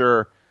news, I'm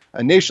sure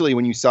initially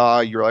when you saw,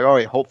 you're like, all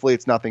right, hopefully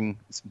it's nothing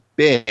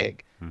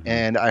big. Mm-hmm.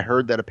 And I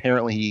heard that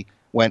apparently he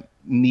went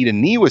knee to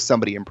knee with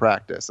somebody in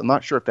practice. I'm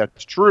not sure if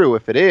that's true.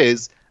 If it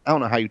is, I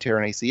don't know how you tear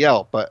an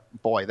ACL, but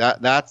boy,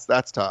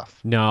 that's tough.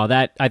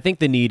 No, I think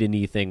the knee to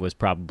knee thing was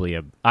probably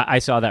I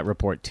saw that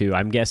report too.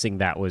 I'm guessing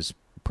that was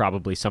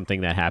probably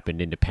something that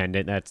happened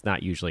independent. That's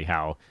not usually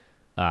how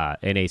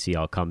an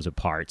ACL comes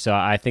apart. So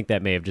I think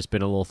that may have just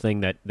been a little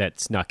thing that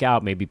snuck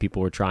out. Maybe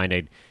people were trying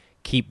to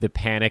keep the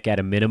panic at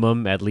a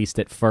minimum, at least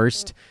at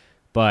first.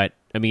 But,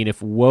 I mean, if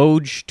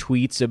Woj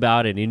tweets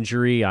about an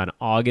injury on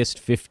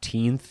August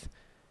 15th,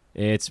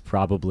 it's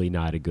probably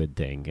not a good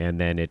thing. And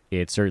then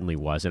it certainly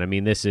wasn't. I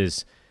mean, this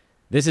is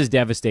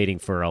devastating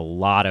for a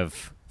lot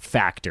of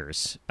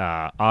factors.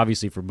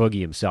 Obviously for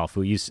Boogie himself,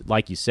 who,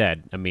 like you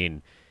said, I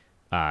mean,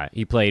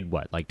 he played,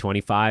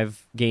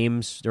 25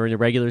 games during the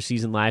regular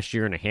season last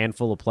year and a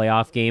handful of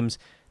playoff games.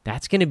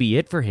 That's going to be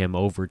it for him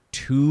over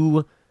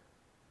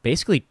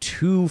basically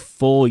 2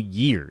 full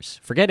years.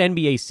 Forget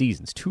NBA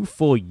seasons, 2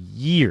 full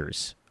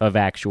years of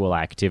actual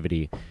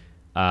activity.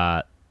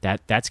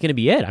 That's going to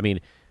be it. I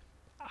mean,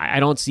 I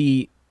don't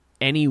see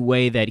any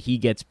way that he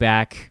gets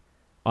back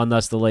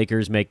unless the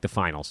Lakers make the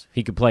finals.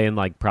 He could play in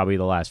probably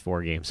the last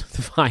 4 games of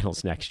the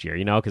finals next year,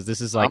 because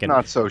this is I'm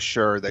not so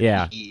sure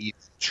that he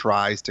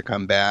tries to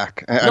come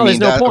back. There's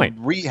no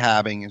point.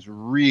 Rehabbing is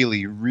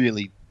really,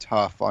 really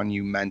tough on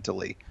you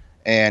mentally.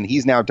 And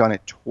he's now done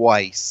it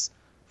twice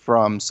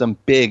from some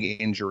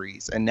big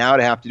injuries. And now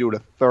to have to do it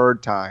a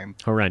third time.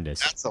 Horrendous.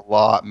 That's a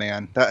lot,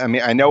 man.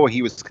 I know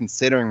he was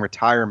considering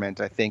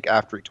retirement, I think,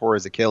 after he tore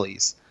his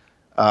Achilles.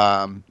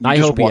 I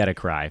hope he had a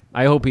cry.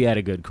 I hope he had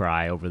a good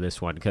cry over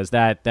this one, because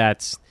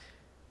this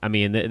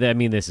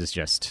is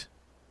just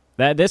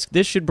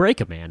this should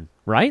break a man,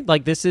 right?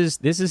 This is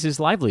his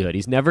livelihood.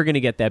 He's never going to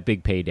get that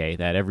big payday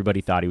that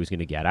everybody thought he was going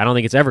to get. I don't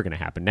think it's ever going to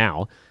happen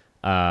now.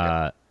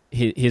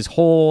 His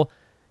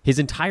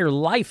entire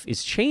life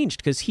is changed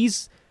because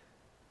he's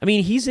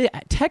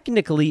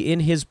technically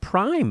in his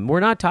prime. We're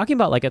not talking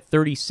about a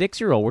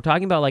 36-year-old. We're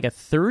talking about a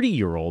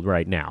 30-year-old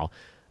right now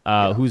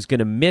who's going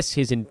to miss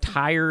his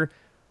entire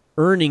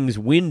earnings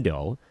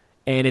window.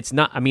 And it's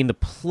not, the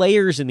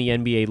players in the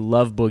NBA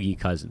love Boogie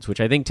Cousins,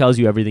 which I think tells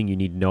you everything you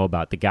need to know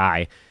about the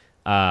guy.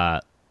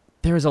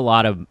 There's a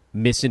lot of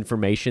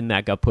misinformation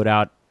that got put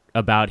out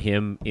about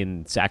him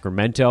in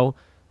Sacramento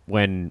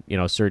when,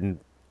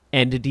 certain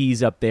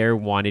entities up there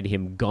wanted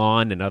him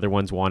gone and other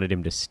ones wanted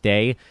him to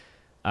stay.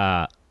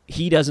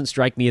 He doesn't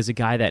strike me as a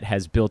guy that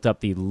has built up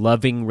the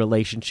loving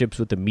relationships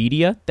with the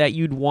media that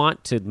you'd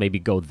want to maybe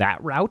go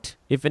that route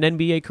if an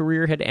NBA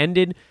career had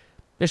ended.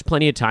 There's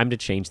plenty of time to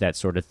change that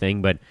sort of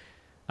thing, but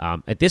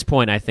at this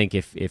point, I think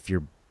if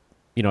you're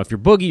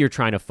Boogie, you're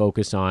trying to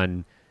focus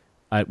on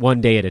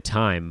one day at a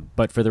time.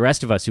 But for the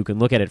rest of us who can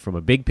look at it from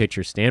a big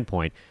picture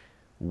standpoint,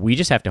 we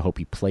just have to hope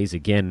he plays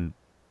again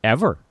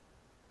ever.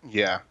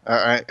 Yeah,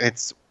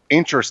 it's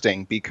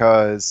interesting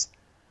because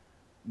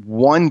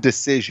one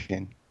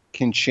decision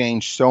can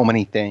change so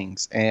many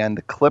things, and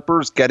the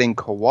Clippers getting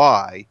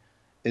Kawhi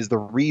is the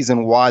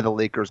reason why the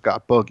Lakers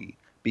got Boogie,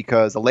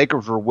 because the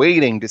Lakers were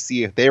waiting to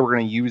see if they were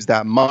going to use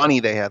that money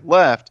they had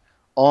left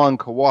on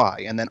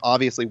Kawhi. And then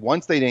obviously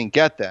once they didn't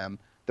get them,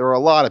 there were a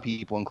lot of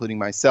people, including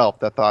myself,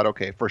 that thought,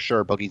 okay, for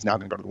sure, Boogie's now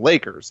going to go to the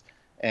Lakers.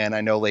 And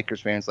I know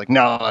Lakers fans like,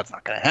 no, that's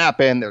not going to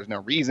happen. There's no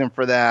reason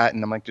for that.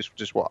 And I'm like,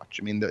 just watch.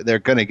 I mean, they're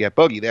going to get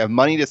Boogie. They have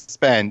money to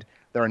spend.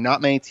 There are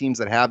not many teams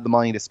that have the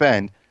money to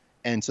spend.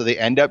 And so they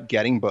end up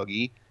getting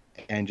Boogie,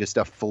 and just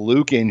a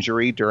fluke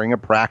injury during a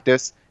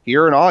practice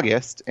here in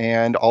August.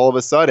 And all of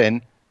a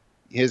sudden,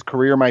 his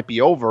career might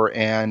be over.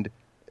 And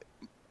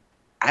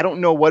I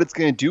don't know what it's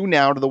going to do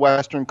now to the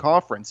Western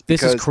Conference.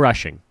 This is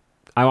crushing.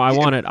 I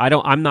want it.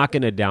 I'm not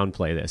going to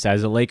downplay this.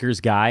 As a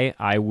Lakers guy,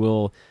 I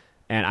will,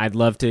 and I'd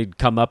love to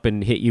come up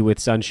and hit you with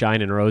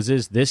sunshine and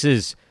roses. This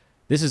is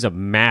a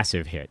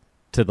massive hit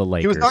to the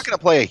Lakers. He was not going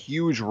to play a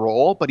huge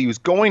role, but he was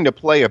going to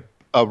play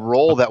a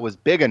role that was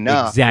big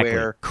enough. Exactly.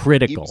 Where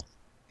critical.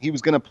 He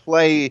was going to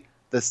play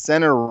the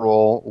center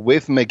role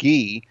with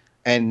McGee,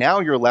 and now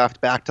you're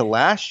left back to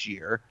last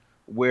year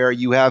where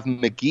you have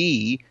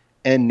McGee,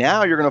 and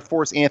now you're going to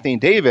force Anthony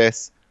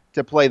Davis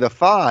to play the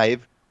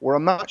 5, where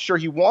I'm not sure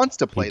he wants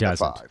to play the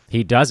 5.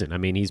 He doesn't. I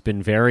mean, he's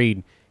been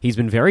very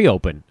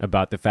open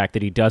about the fact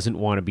that he doesn't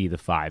want to be the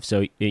 5.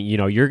 So,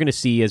 you're going to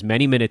see as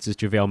many minutes as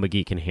JaVale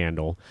McGee can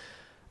handle.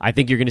 I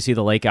think you're going to see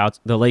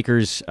the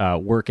Lakers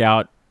work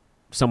out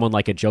someone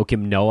like a Joakim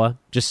Noah,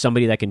 just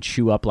somebody that can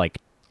chew up like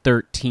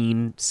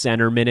 13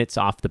 center minutes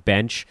off the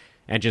bench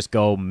and just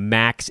go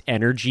max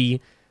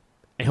energy.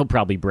 He'll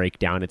probably break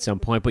down at some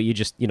point, but you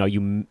just,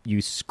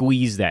 you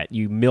squeeze that,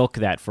 you milk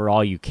that for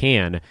all you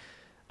can.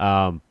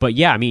 But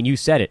yeah, I mean, you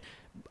said it.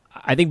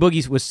 I think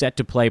Boogie was set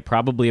to play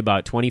probably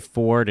about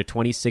 24 to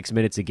 26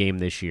 minutes a game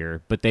this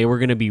year, but they were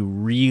going to be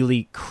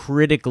really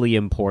critically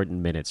important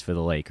minutes for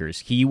the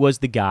Lakers. He was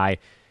the guy.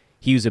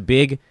 He was a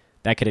big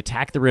that could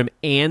attack the rim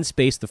and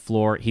space the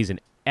floor. He's an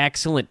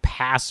excellent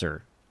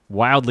passer,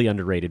 wildly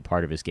underrated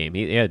part of his game.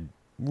 He had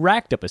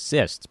racked up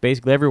assists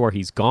basically everywhere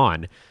he's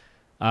gone.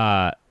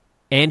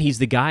 And he's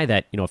the guy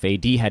that, if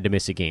AD had to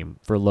miss a game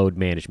for load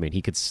management,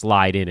 he could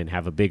slide in and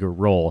have a bigger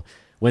role.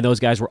 When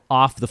those guys were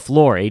off the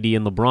floor, AD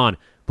and LeBron,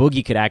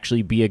 Boogie could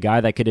actually be a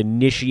guy that could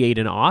initiate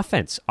an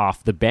offense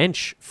off the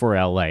bench for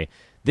LA.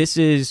 This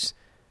is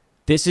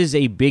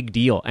a big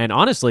deal. And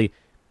honestly,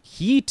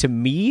 he, to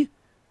me,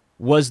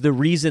 was the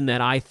reason that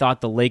I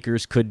thought the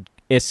Lakers could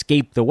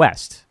escape the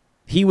West.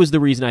 He was the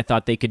reason I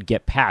thought they could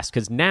get past.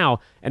 Because now,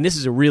 and this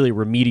is a really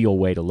remedial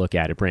way to look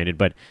at it, Brandon,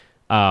 but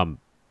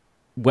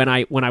when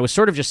I was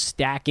sort of just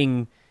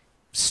stacking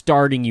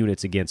starting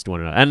units against one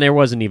another, and there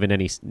wasn't even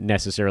any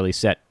necessarily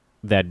set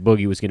that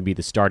Boogie was going to be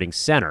the starting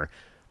center,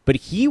 but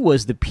he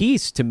was the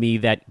piece to me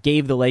that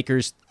gave the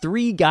Lakers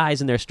 3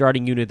 guys in their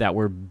starting unit that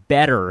were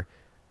better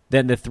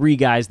than the 3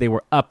 guys they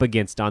were up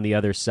against on the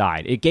other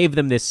side. It gave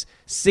them this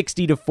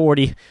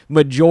 60-40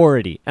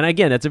 majority. And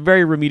again, that's a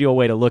very remedial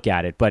way to look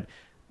at it, but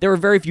there were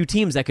very few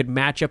teams that could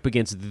match up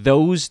against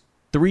those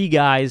 3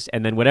 guys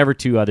and then whatever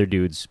 2 other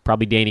dudes,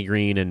 probably Danny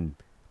Green and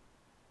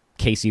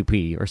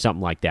KCP or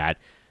something like that.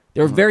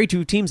 There were very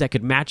few teams that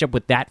could match up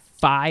with that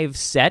 5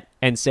 set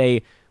and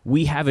say,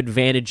 we have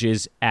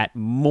advantages at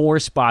more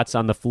spots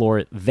on the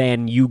floor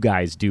than you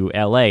guys do,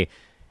 LA.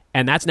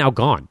 And that's now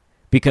gone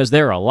because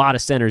there are a lot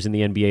of centers in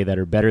the NBA that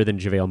are better than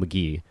JaVale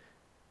McGee.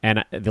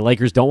 And the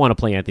Lakers don't want to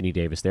play Anthony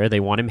Davis there.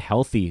 They want him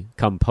healthy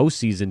come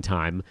postseason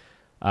time.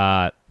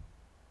 I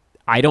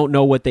don't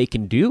know what they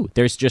can do.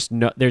 There's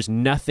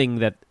nothing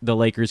that the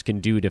Lakers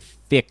can do to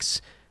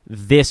fix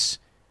this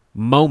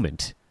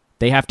moment.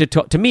 They have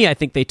to me, I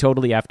think they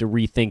totally have to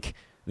rethink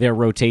their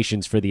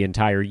rotations for the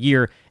entire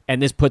year,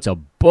 and this puts a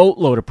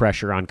boatload of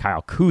pressure on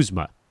Kyle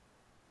Kuzma.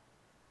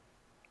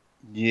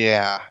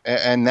 Yeah,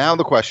 and now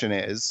the question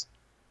is,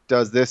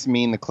 does this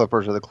mean the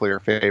Clippers are the clear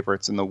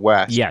favorites in the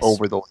West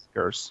over the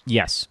Lakers?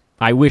 Yes.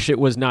 I wish it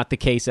was not the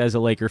case as a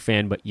Laker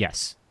fan, but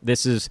yes.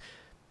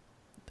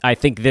 I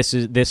think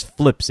this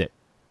flips it.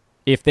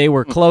 If they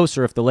were close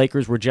or if the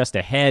Lakers were just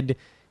ahead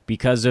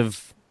because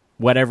of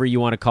whatever you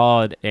want to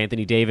call it,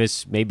 Anthony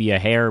Davis maybe a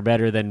hair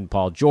better than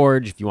Paul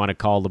George, if you want to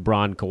call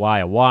LeBron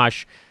Kawhi a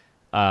wash,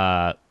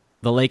 the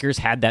Lakers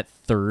had that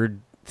third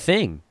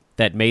thing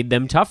that made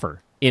them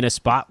tougher in a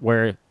spot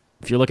where,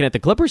 if you're looking at the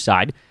Clippers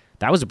side,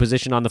 that was a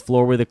position on the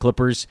floor where the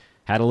Clippers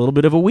had a little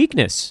bit of a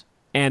weakness,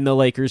 and the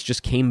Lakers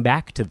just came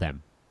back to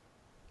them.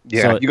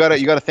 Yeah, so, you got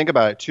to think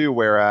about it too.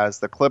 Whereas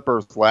the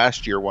Clippers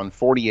last year won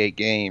 48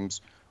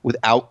 games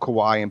without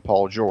Kawhi and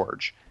Paul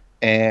George,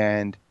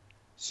 and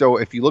so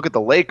if you look at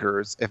the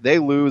Lakers, if they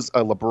lose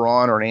a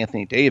LeBron or an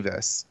Anthony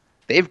Davis,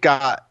 they've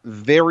got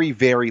very,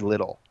 very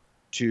little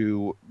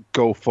to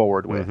go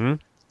forward with. Mm-hmm.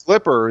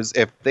 Clippers,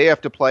 if they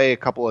have to play a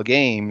couple of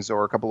games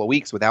or a couple of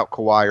weeks without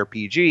Kawhi or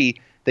PG,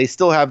 they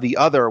still have the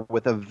other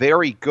with a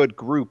very good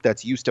group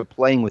that's used to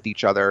playing with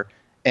each other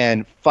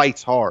and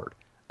fights hard.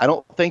 I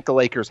don't think the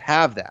Lakers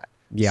have that.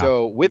 Yeah.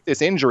 So with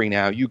this injury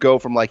now, you go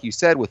from, like you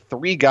said, with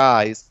 3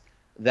 guys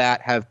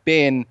that have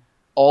been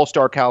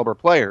all-star caliber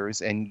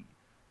players and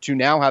to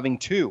now having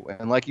 2.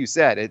 And like you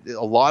said,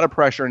 a lot of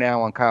pressure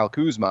now on Kyle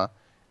Kuzma,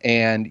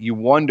 and you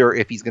wonder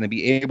if he's going to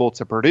be able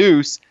to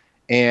produce,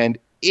 and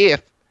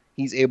if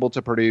he's able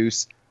to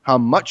produce, how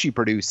much he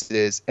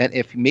produces, and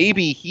if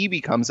maybe he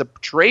becomes a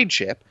trade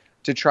chip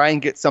to try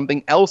and get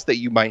something else that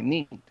you might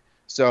need.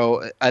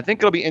 So I think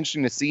it'll be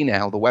interesting to see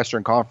now the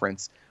Western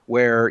Conference,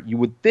 where you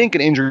would think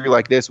an injury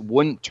like this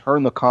wouldn't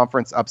turn the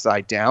conference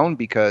upside down,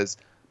 because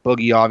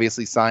Boogie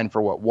obviously signed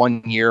for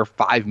 1 year,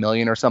 $5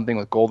 million or something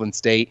with Golden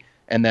State,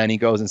 and then he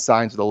goes and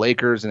signs with the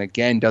Lakers and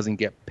again doesn't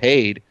get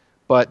paid.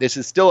 But this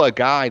is still a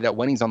guy that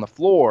when he's on the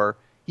floor,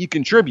 he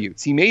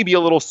contributes. He may be a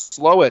little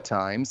slow at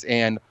times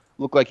and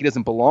look like he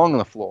doesn't belong on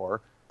the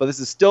floor, but this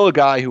is still a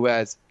guy who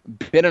has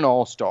been an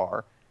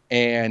all-star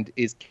and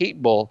is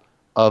capable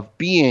of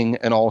being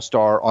an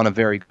all-star on a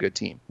very good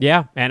team.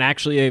 Yeah, and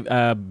actually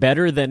a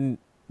better than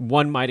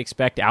one might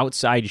expect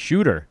outside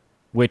shooter,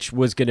 which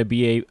was going to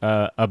be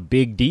a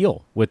big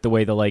deal with the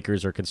way the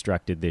Lakers are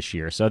constructed this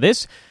year. So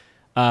this,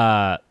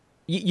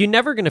 you're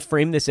never going to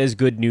frame this as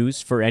good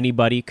news for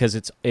anybody because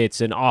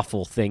it's an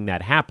awful thing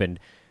that happened.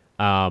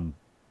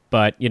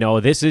 But,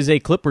 this is a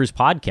Clippers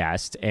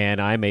podcast, and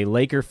I'm a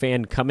Laker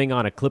fan coming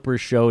on a Clippers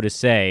show to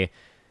say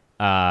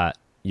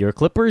your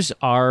Clippers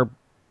are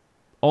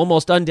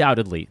almost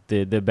undoubtedly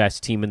the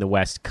best team in the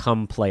West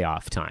come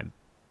playoff time.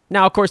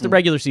 Now, of course, the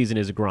regular season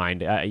is a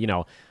grind.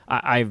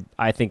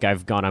 I think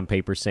I've gone on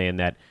paper saying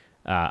that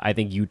I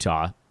think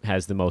Utah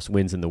has the most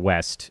wins in the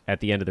West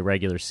at the end of the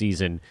regular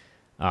season,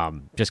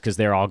 just because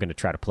they're all going to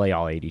try to play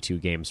all 82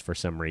 games for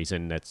some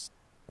reason.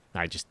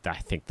 I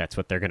think that's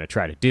what they're going to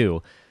try to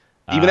do.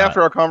 Even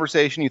after our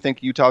conversation, you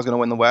think Utah's going to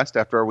win the West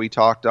after we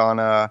talked on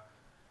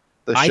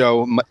the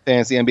show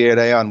Fantasy NBA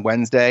Today on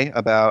Wednesday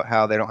about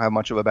how they don't have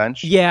much of a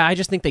bench? Yeah, I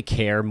just think they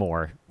care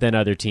more than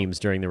other teams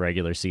during the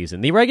regular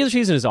season. The regular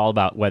season is all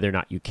about whether or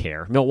not you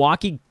care.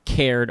 Milwaukee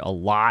cared a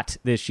lot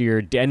this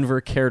year. Denver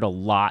cared a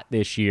lot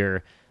this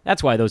year.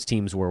 That's why those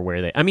teams were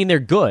where they're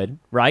good,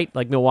 right?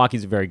 Like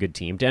Milwaukee's a very good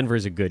team.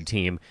 Denver's a good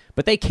team,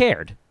 but they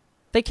cared.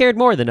 They cared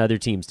more than other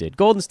teams did.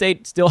 Golden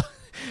State still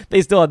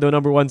had the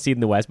number one seed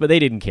in the West, but they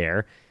didn't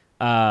care.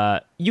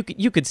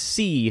 You could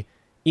see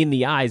in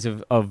the eyes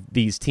of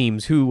these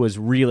teams who was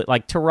really,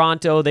 like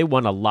Toronto, they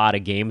won a lot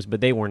of games,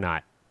 but they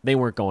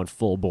weren't going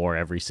full bore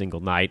every single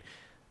night.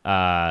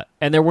 And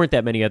there weren't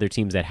that many other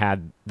teams that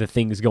had the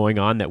things going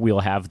on that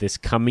we'll have this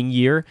coming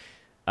year.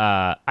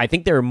 I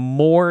think there are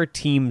more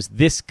teams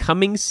this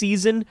coming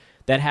season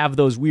that have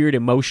those weird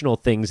emotional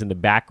things in the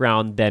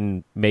background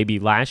than maybe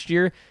last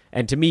year.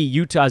 And to me,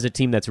 Utah's a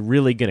team that's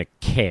really going to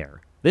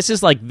care. This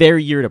is like their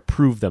year to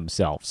prove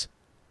themselves.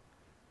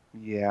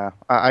 Yeah,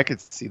 I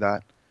could see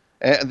that.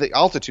 And the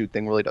altitude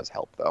thing really does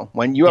help, though.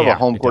 When you have a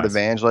home court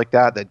advantage like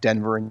that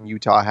Denver and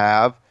Utah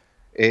have,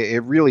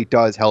 it really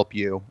does help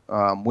you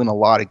win a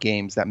lot of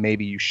games that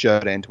maybe you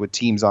shouldn't with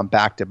teams on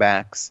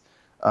back-to-backs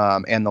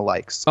and the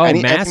likes. Oh,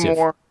 massive. Any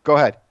more? Go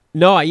ahead.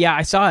 No, yeah,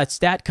 I saw a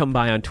stat come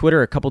by on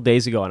Twitter a couple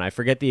days ago, and I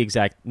forget the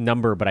exact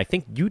number, but I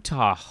think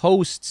Utah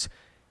hosts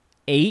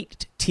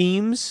 8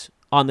 teams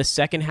on the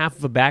second half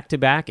of a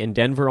back-to-back, and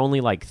Denver only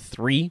like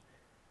 3.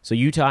 So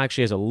Utah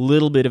actually has a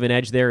little bit of an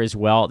edge there as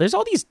well. There's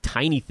all these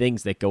tiny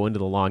things that go into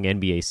the long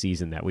NBA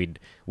season that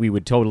we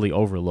would totally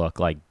overlook,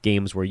 like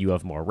games where you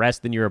have more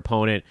rest than your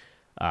opponent,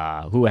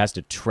 who has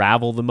to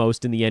travel the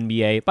most in the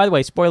NBA. By the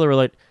way, spoiler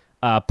alert,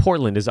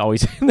 Portland is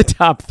always in the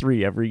top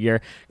 3 every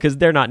year because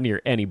they're not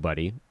near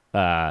anybody,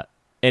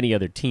 any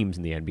other teams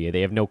in the NBA.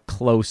 They have no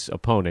close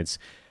opponents.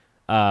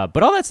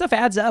 But all that stuff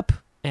adds up,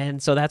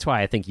 and so that's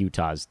why I think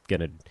Utah's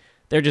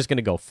they're just going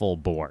to go full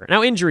bore.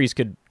 Now, injuries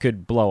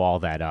could blow all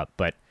that up,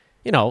 but,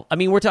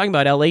 we're talking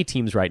about LA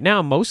teams right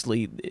now.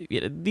 Mostly,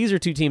 these are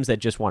 2 teams that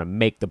just want to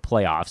make the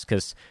playoffs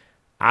because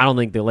I don't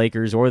think the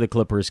Lakers or the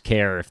Clippers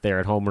care if they're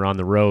at home or on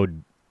the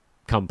road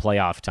come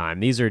playoff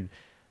time. These are,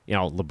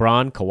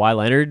 LeBron, Kawhi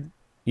Leonard.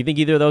 You think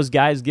either of those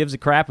guys gives a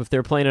crap if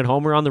they're playing at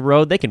home or on the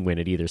road? They can win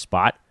at either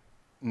spot.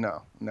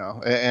 No.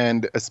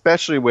 And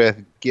especially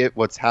with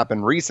what's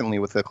happened recently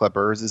with the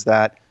Clippers is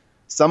that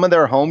some of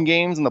their home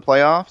games in the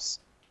playoffs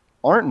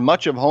aren't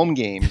much of home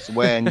games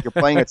when you're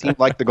playing a team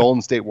like the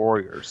Golden State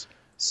Warriors.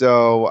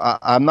 So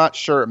I'm not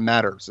sure it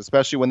matters,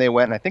 especially when they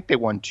went, and I think they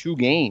won 2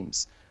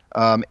 games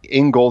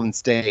in Golden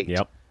State.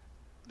 Yep.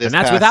 And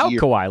that's without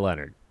Kawhi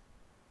Leonard.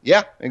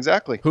 Yeah,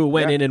 exactly. Who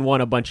went in and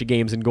won a bunch of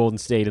games in Golden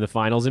State in the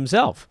finals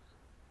himself.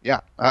 Yeah,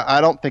 I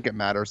don't think it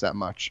matters that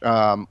much.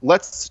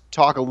 Let's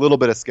talk a little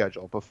bit of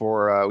schedule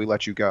before we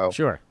let you go.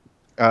 Sure.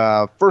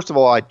 First of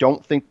all, I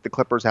don't think the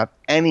Clippers have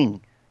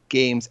any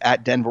games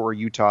at Denver or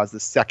Utah as the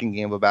second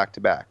game of a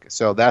back-to-back.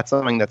 So that's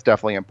something that's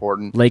definitely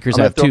important. Lakers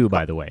have 2,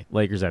 by the way.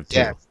 Lakers have 2.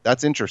 Yeah,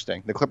 that's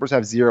interesting. The Clippers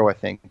have 0, I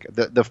think.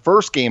 The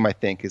first game, I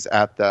think, is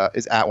at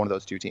one of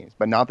those 2 teams,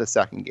 but not the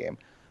second game.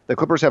 The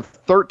Clippers have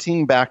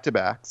 13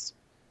 back-to-backs.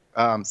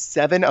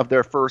 7 of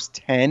their first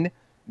 10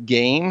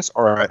 games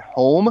are at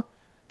home.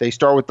 They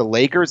start with the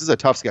Lakers. This is a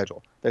tough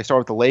schedule. They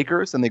start with the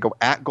Lakers, and they go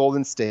at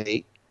Golden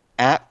State,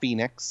 at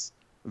Phoenix,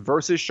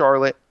 versus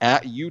Charlotte,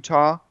 at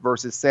Utah,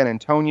 versus San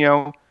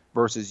Antonio,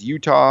 versus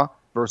Utah,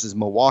 versus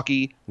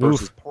Milwaukee,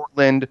 versus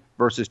Portland,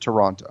 versus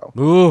Toronto.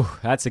 Ooh,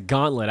 that's a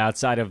gauntlet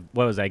outside of,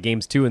 what was that,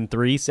 games 2 and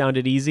 3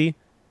 sounded easy?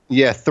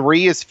 Yeah,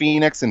 3 is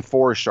Phoenix and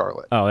 4 is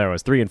Charlotte. Oh, there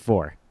was 3 and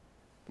 4.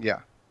 Yeah.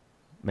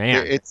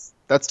 Man,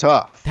 that's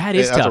tough.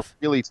 That's tough. A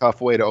really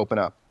tough way to open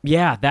up.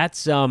 Yeah,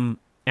 that's and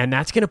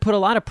that's going to put a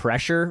lot of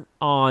pressure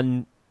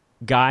on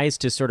guys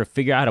to sort of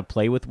figure out how to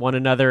play with one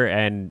another,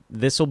 and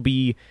this will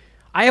be.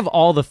 I have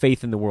all the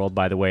faith in the world,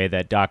 by the way,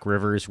 that Doc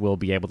Rivers will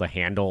be able to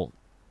handle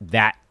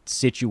that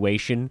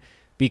situation,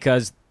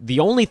 because the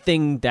only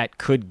thing that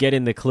could get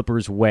in the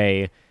Clippers'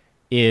 way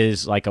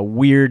is like a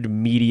weird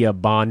media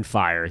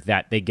bonfire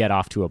that they get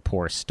off to a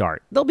poor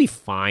start. They'll be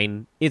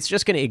fine. It's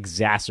just going to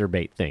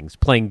exacerbate things,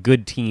 playing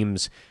good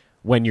teams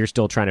when you're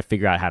still trying to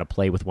figure out how to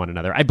play with one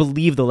another. I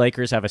believe the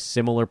Lakers have a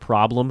similar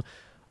problem.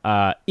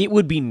 It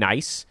would be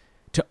nice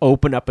to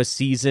open up a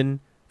season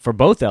for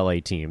both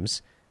LA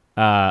teams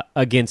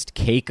against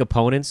cake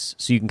opponents,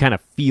 so you can kind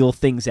of feel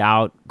things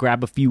out,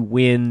 grab a few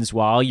wins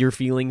while you're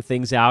feeling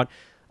things out.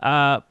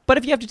 But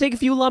if you have to take a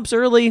few lumps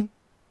early,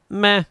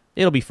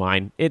 it'll be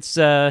fine. It's,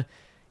 you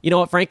know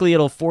what, frankly,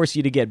 it'll force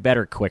you to get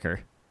better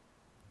quicker.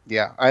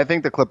 Yeah, I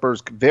think the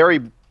Clippers very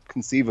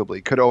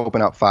conceivably could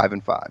open up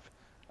 5-5.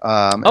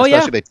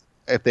 Especially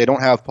if they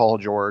don't have Paul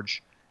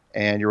George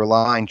and you're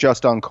relying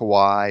just on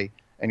Kawhi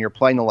and you're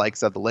playing the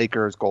likes of the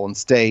Lakers, Golden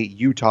State,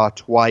 Utah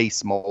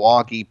twice,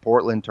 Milwaukee,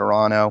 Portland,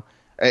 Toronto.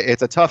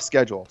 It's a tough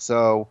schedule.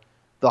 So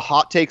the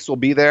hot takes will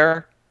be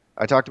there.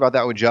 I talked about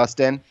that with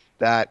Justin,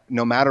 that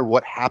no matter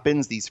what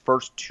happens these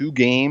first two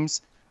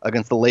games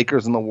against the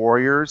Lakers and the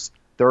Warriors,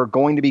 there are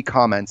going to be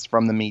comments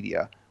from the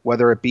media,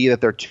 whether it be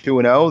that they're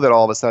 2-0, that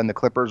all of a sudden the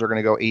Clippers are going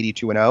to go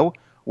 82-0,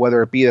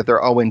 whether it be that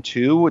they're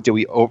 0-2,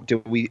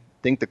 do we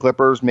think the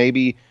Clippers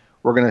maybe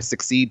were going to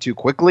succeed too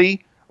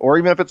quickly, or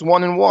even if it's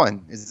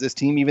 1-1, is this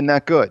team even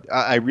that good?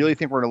 I really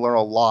think we're going to learn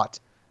a lot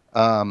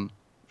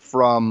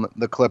from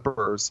the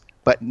Clippers,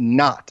 but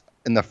not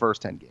in the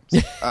first 10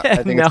 games.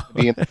 I think it's going to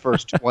be in the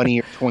first 20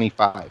 or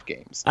 25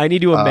 games. I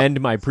need to amend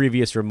my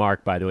previous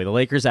remark, by the way. The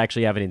Lakers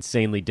actually have an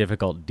insanely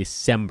difficult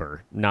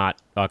December, not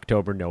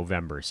October,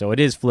 November. So it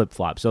is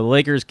flip-flop. So the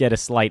Lakers get a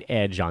slight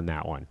edge on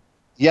that one.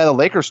 Yeah, the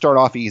Lakers start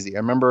off easy. I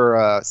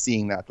remember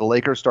seeing that. The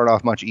Lakers start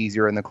off much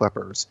easier than the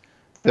Clippers.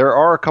 There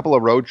are a couple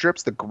of road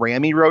trips. The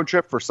Grammy road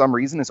trip, for some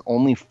reason, is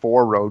only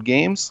 4 road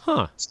games.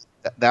 Huh.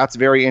 That's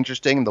very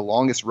interesting. The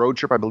longest road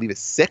trip, I believe, is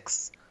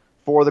 6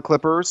 for the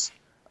Clippers.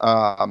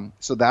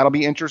 So that'll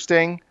be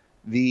interesting.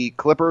 The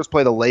Clippers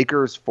play the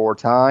Lakers 4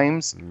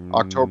 times.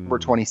 October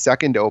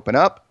 22nd to open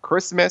up.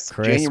 Christmas.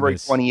 January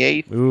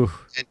 28th,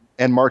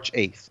 and March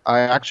 8th. I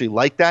actually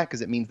like that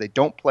because it means they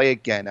don't play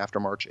again after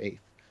March 8th.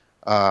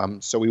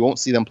 So we won't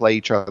see them play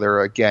each other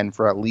again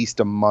for at least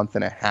a month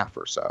and a half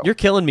or so. You're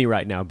killing me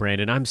right now,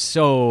 Brandon. I'm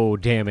so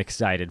damn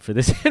excited for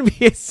this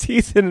NBA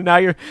season, and now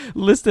you're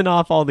listing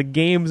off all the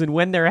games and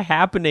when they're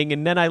happening,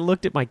 and then I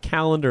looked at my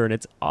calendar, and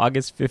it's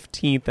August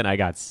 15th, and I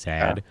got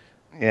sad.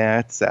 Yeah,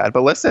 it's sad.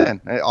 But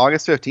listen,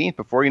 August 15th,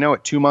 before you know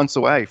it, 2 months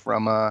away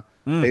from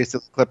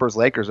basically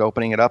Clippers-Lakers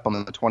opening it up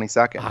on the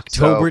 22nd.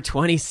 October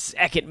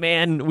 22nd,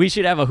 man. We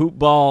should have a hoop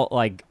ball,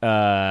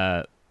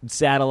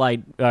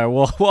 satellite.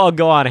 We'll all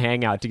go on a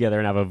hangout together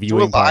and have a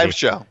viewing party. Live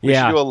show. We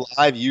should do a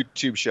live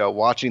YouTube show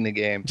watching the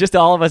game. Just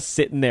all of us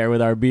sitting there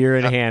with our beer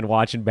in hand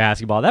watching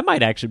basketball. That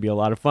might actually be a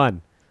lot of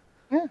fun.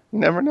 Yeah, you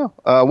never know.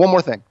 One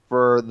more thing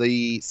for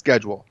the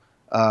schedule.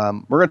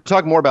 We're going to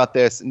talk more about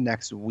this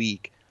next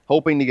week.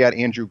 Hoping to get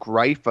Andrew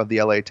Greif of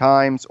the LA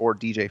Times or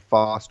DJ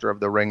Foster of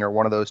The Ringer,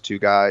 one of those two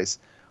guys.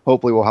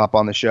 Hopefully we'll hop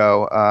on the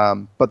show.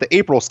 But the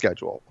April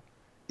schedule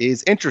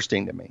is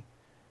interesting to me.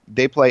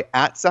 They play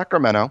at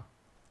Sacramento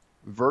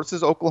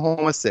versus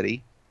Oklahoma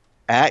City,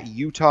 at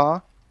Utah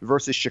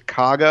versus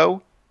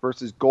Chicago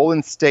versus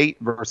Golden State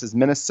versus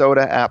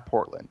Minnesota at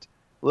Portland.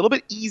 A little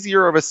bit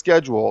easier of a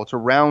schedule to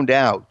round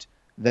out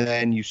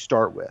than you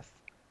start with.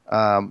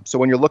 So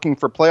when you're looking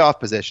for playoff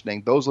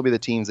positioning, those will be the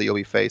teams that you'll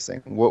be facing.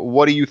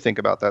 What do you think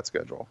about that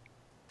schedule?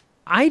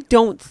 I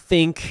don't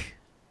think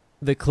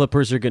the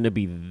Clippers are going to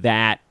be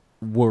that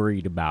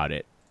worried about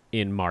it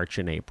in March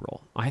and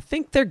April. I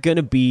think they're going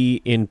to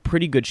be in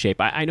pretty good shape.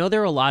 I know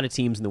there are a lot of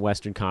teams in the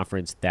Western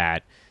Conference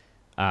that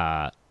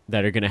are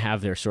going to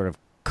have their sort of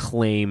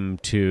claim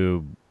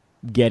to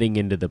getting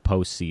into the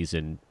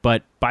postseason.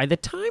 But by the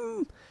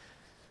time,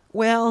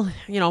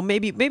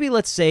 maybe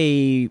let's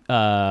say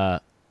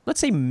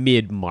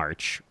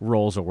mid-March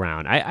rolls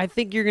around, I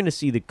think you're going to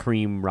see the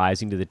cream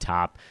rising to the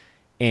top,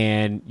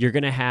 and you're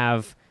going to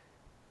have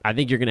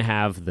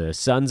the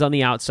Suns on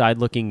the outside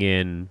looking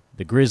in.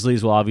 The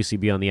Grizzlies will obviously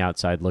be on the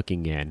outside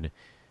looking in.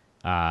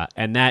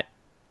 And that,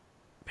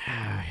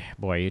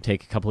 you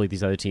take a couple of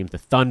these other teams. The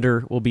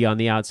Thunder will be on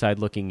the outside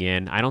looking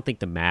in. I don't think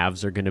the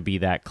Mavs are going to be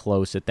that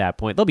close at that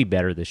point. They'll be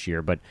better this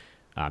year, but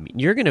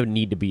you're going to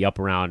need to be up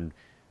around.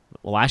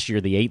 Last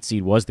year, the 8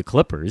 seed was the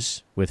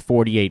Clippers with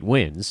 48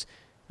 wins.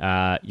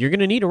 You're going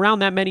to need around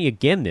that many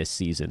again this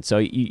season. So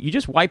you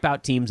just wipe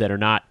out teams that are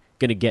not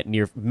going to get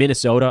near.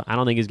 Minnesota, I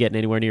don't think is getting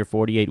anywhere near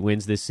 48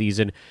 wins this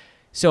season.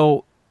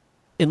 So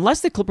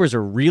unless the Clippers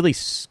are really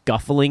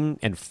scuffling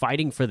and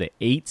fighting for the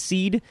 8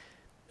 seed,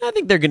 I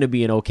think they're going to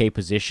be in okay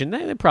position.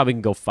 They probably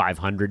can go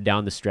 500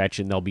 down the stretch,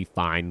 and they'll be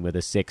fine with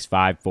a 6,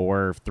 5,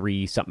 4,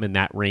 3, something in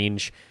that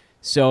range.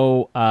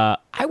 So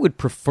I would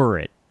prefer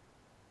it.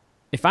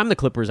 If I'm the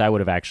Clippers, I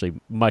would have actually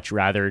much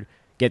rather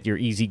get your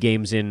easy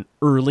games in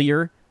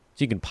earlier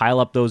so you can pile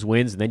up those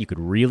wins, and then you could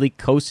really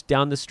coast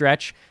down the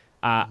stretch.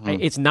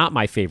 It's not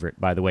my favorite,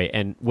 by the way,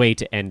 and way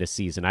to end a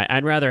season.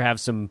 I'd rather have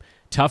some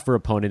tougher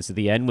opponents at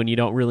the end when you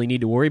don't really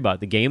need to worry about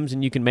the games,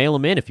 and you can mail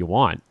them in if you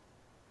want.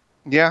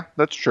 Yeah,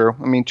 that's true.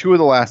 I mean, 2 of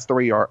the last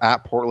 3 are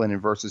at Portland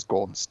and versus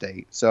Golden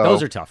State. So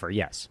those are tougher,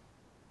 yes.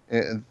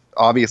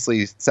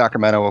 Obviously,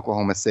 Sacramento,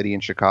 Oklahoma City,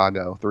 and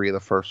Chicago, 3 of the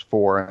first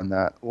 4 in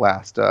that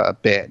last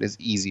bit is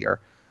easier.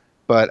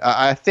 But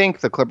I think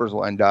the Clippers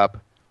will end up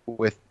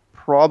with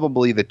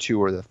probably the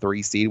 2 or the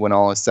 3 seed when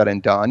all is said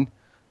and done,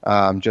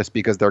 just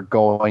because they're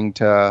going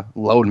to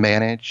load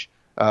manage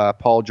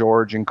Paul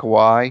George and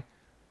Kawhi.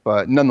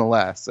 But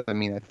nonetheless, I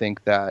mean, I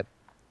think that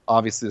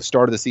obviously the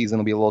start of the season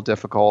will be a little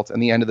difficult,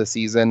 and the end of the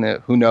season,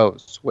 who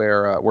knows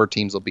where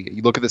teams will be.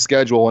 You look at the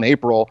schedule in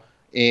April,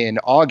 in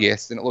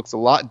August, and it looks a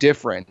lot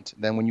different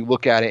than when you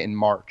look at it in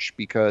March,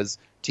 because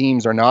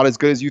teams are not as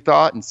good as you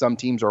thought, and some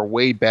teams are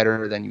way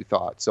better than you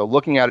thought. So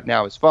looking at it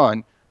now is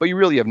fun, but you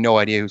really have no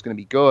idea who's going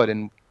to be good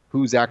and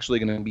who's actually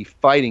going to be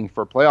fighting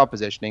for playoff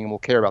positioning, and will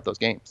care about those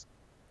games.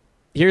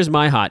 Here's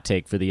my hot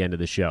take for the end of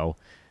the show.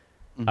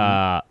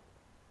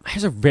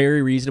 There's a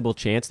very reasonable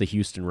chance the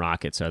Houston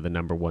Rockets are the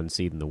number 1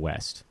 seed in the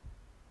West.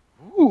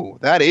 Ooh,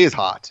 that is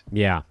hot.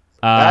 Yeah.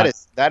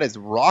 That is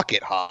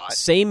rocket hot.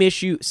 Same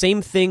issue,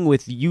 same thing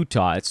with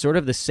Utah. It's sort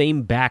of the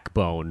same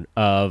backbone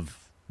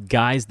of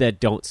guys that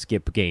don't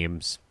skip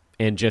games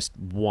and just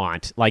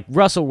want. Like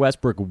Russell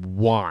Westbrook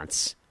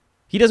wants.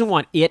 He doesn't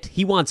want it.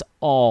 He wants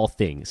all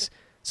things.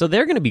 So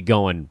they're going to be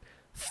going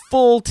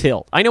full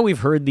tilt. I know we've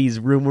heard these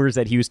rumors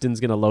that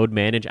Houston's going to load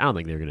manage. I don't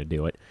think they're going to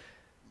do it.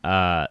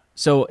 And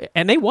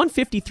they won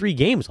 53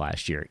 games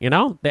last year,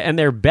 and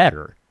they're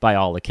better by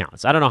all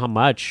accounts. I don't know how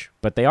much,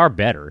 but they are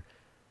better.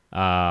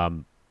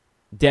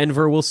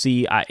 Denver, we'll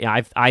see.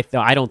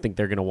 I don't think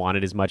they're going to want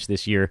it as much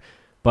this year,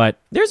 but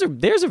there's a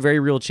very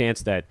real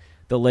chance that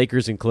the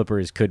Lakers and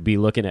Clippers could be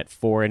looking at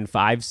 4 and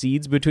 5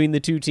 seeds between the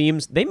two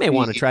teams. They may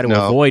want to try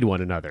to avoid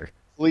one another.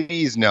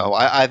 Please no.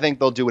 I think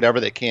they'll do whatever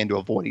they can to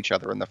avoid each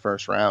other in the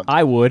first round.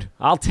 I would.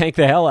 I'll tank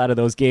the hell out of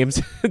those games.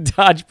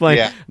 Dodge playing.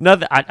 Yeah.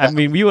 Nothing. I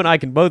mean, you and I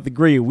can both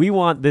agree. We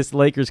want this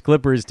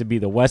Lakers-Clippers to be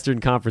the Western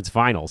Conference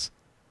Finals.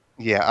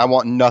 Yeah, I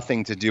want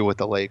nothing to do with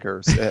the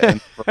Lakers in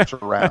the first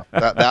round.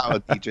 That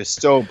would be just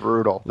so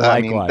brutal.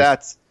 Likewise. I mean,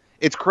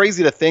 it's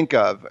crazy to think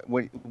of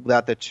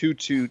that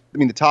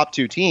the top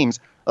 2 teams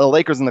are the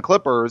Lakers and the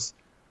Clippers,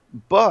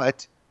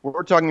 but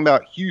we're talking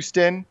about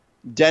Houston,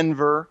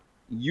 Denver,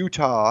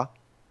 Utah.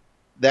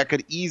 That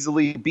could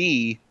easily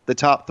be the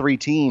top 3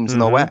 teams in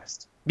the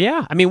West.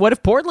 Yeah. I mean, what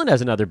if Portland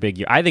has another big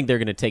year? I think they're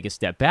going to take a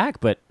step back,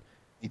 but...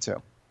 Me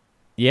too.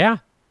 Yeah.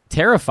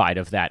 Terrified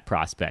of that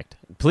prospect.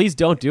 Please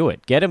don't do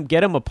it. Get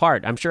them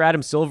apart. I'm sure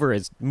Adam Silver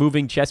is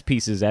moving chess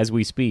pieces as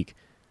we speak.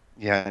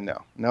 Yeah,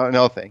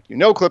 no, thank you.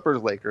 No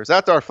Clippers, Lakers.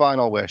 That's our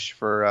final wish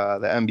for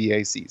the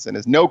NBA season,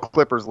 is no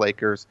Clippers,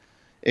 Lakers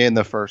in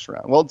the first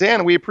round. Well,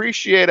 Dan, we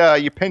appreciate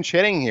you pinch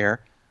hitting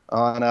here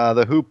on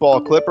the Hoop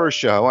Ball Clippers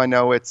show. I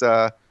know it's...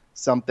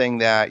 something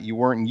that you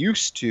weren't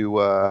used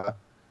to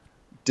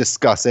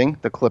discussing,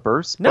 the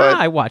Clippers. No,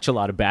 I watch a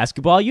lot of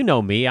basketball. You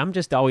know me. I'm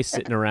just always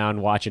sitting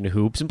around watching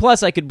hoops. And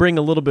plus, I could bring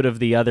a little bit of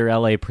the other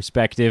LA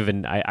perspective,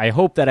 and I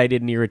hope that I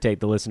didn't irritate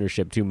the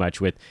listenership too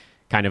much with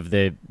kind of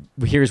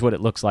here's what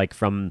it looks like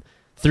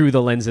through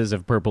the lenses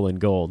of purple and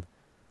gold.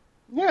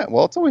 Yeah,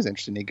 well, it's always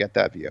interesting to get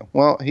that view.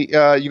 Well, you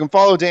can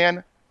follow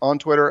Dan on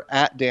Twitter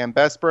at Dan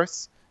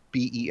Besbris,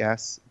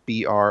 BESBRIS.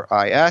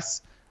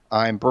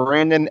 I'm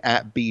Brandon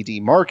at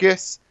BD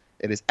Marcus.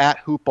 It is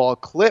at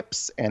Hoopball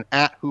Clips and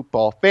at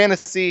Hoopball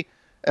Fantasy.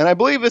 And I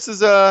believe this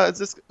is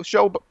this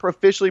show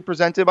officially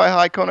presented by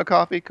High Kona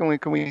Coffee. Can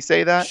we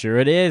say that? Sure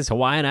it is.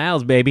 Hawaiian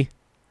Isles, baby.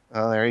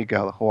 Oh, there you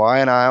go. The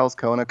Hawaiian Isles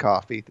Kona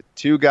Coffee. The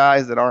 2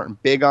 guys that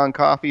aren't big on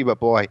coffee, but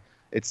boy,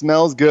 it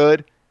smells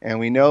good. And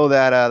we know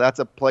that that's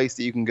a place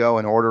that you can go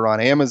and order on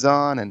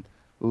Amazon. And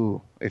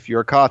if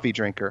you're a coffee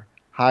drinker,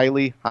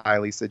 highly,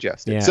 highly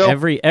suggested. Yeah, so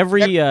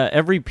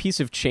every piece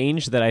of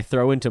change that I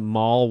throw into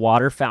mall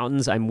water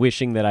fountains, I'm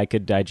wishing that I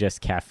could digest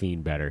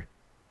caffeine better.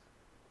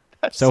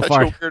 That's such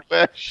a weird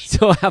wish.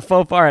 So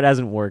far, it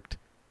hasn't worked.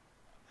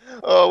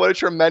 Oh, what a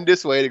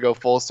tremendous way to go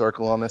full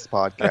circle on this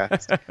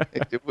podcast.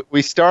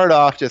 We start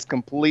off just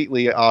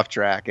completely off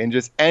track and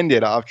just end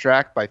it off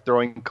track by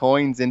throwing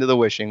coins into the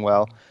wishing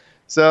well.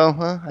 So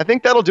I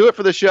think that'll do it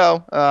for the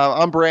show.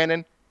 I'm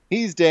Brandon.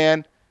 He's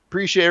Dan.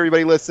 Appreciate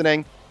everybody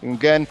listening. And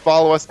again,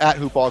 follow us at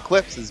Hoopball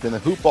Clips. This has been the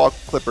Hoopball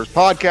Clippers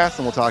podcast,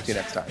 and we'll talk to you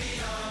next time.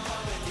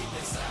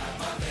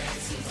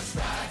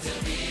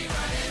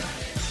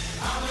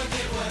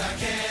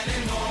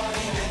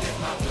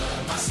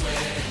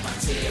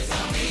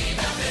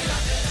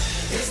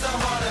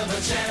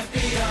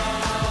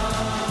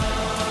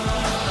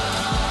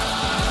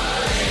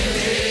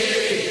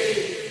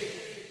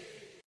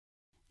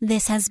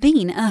 This has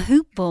been a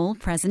Hoop Ball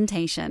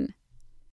presentation.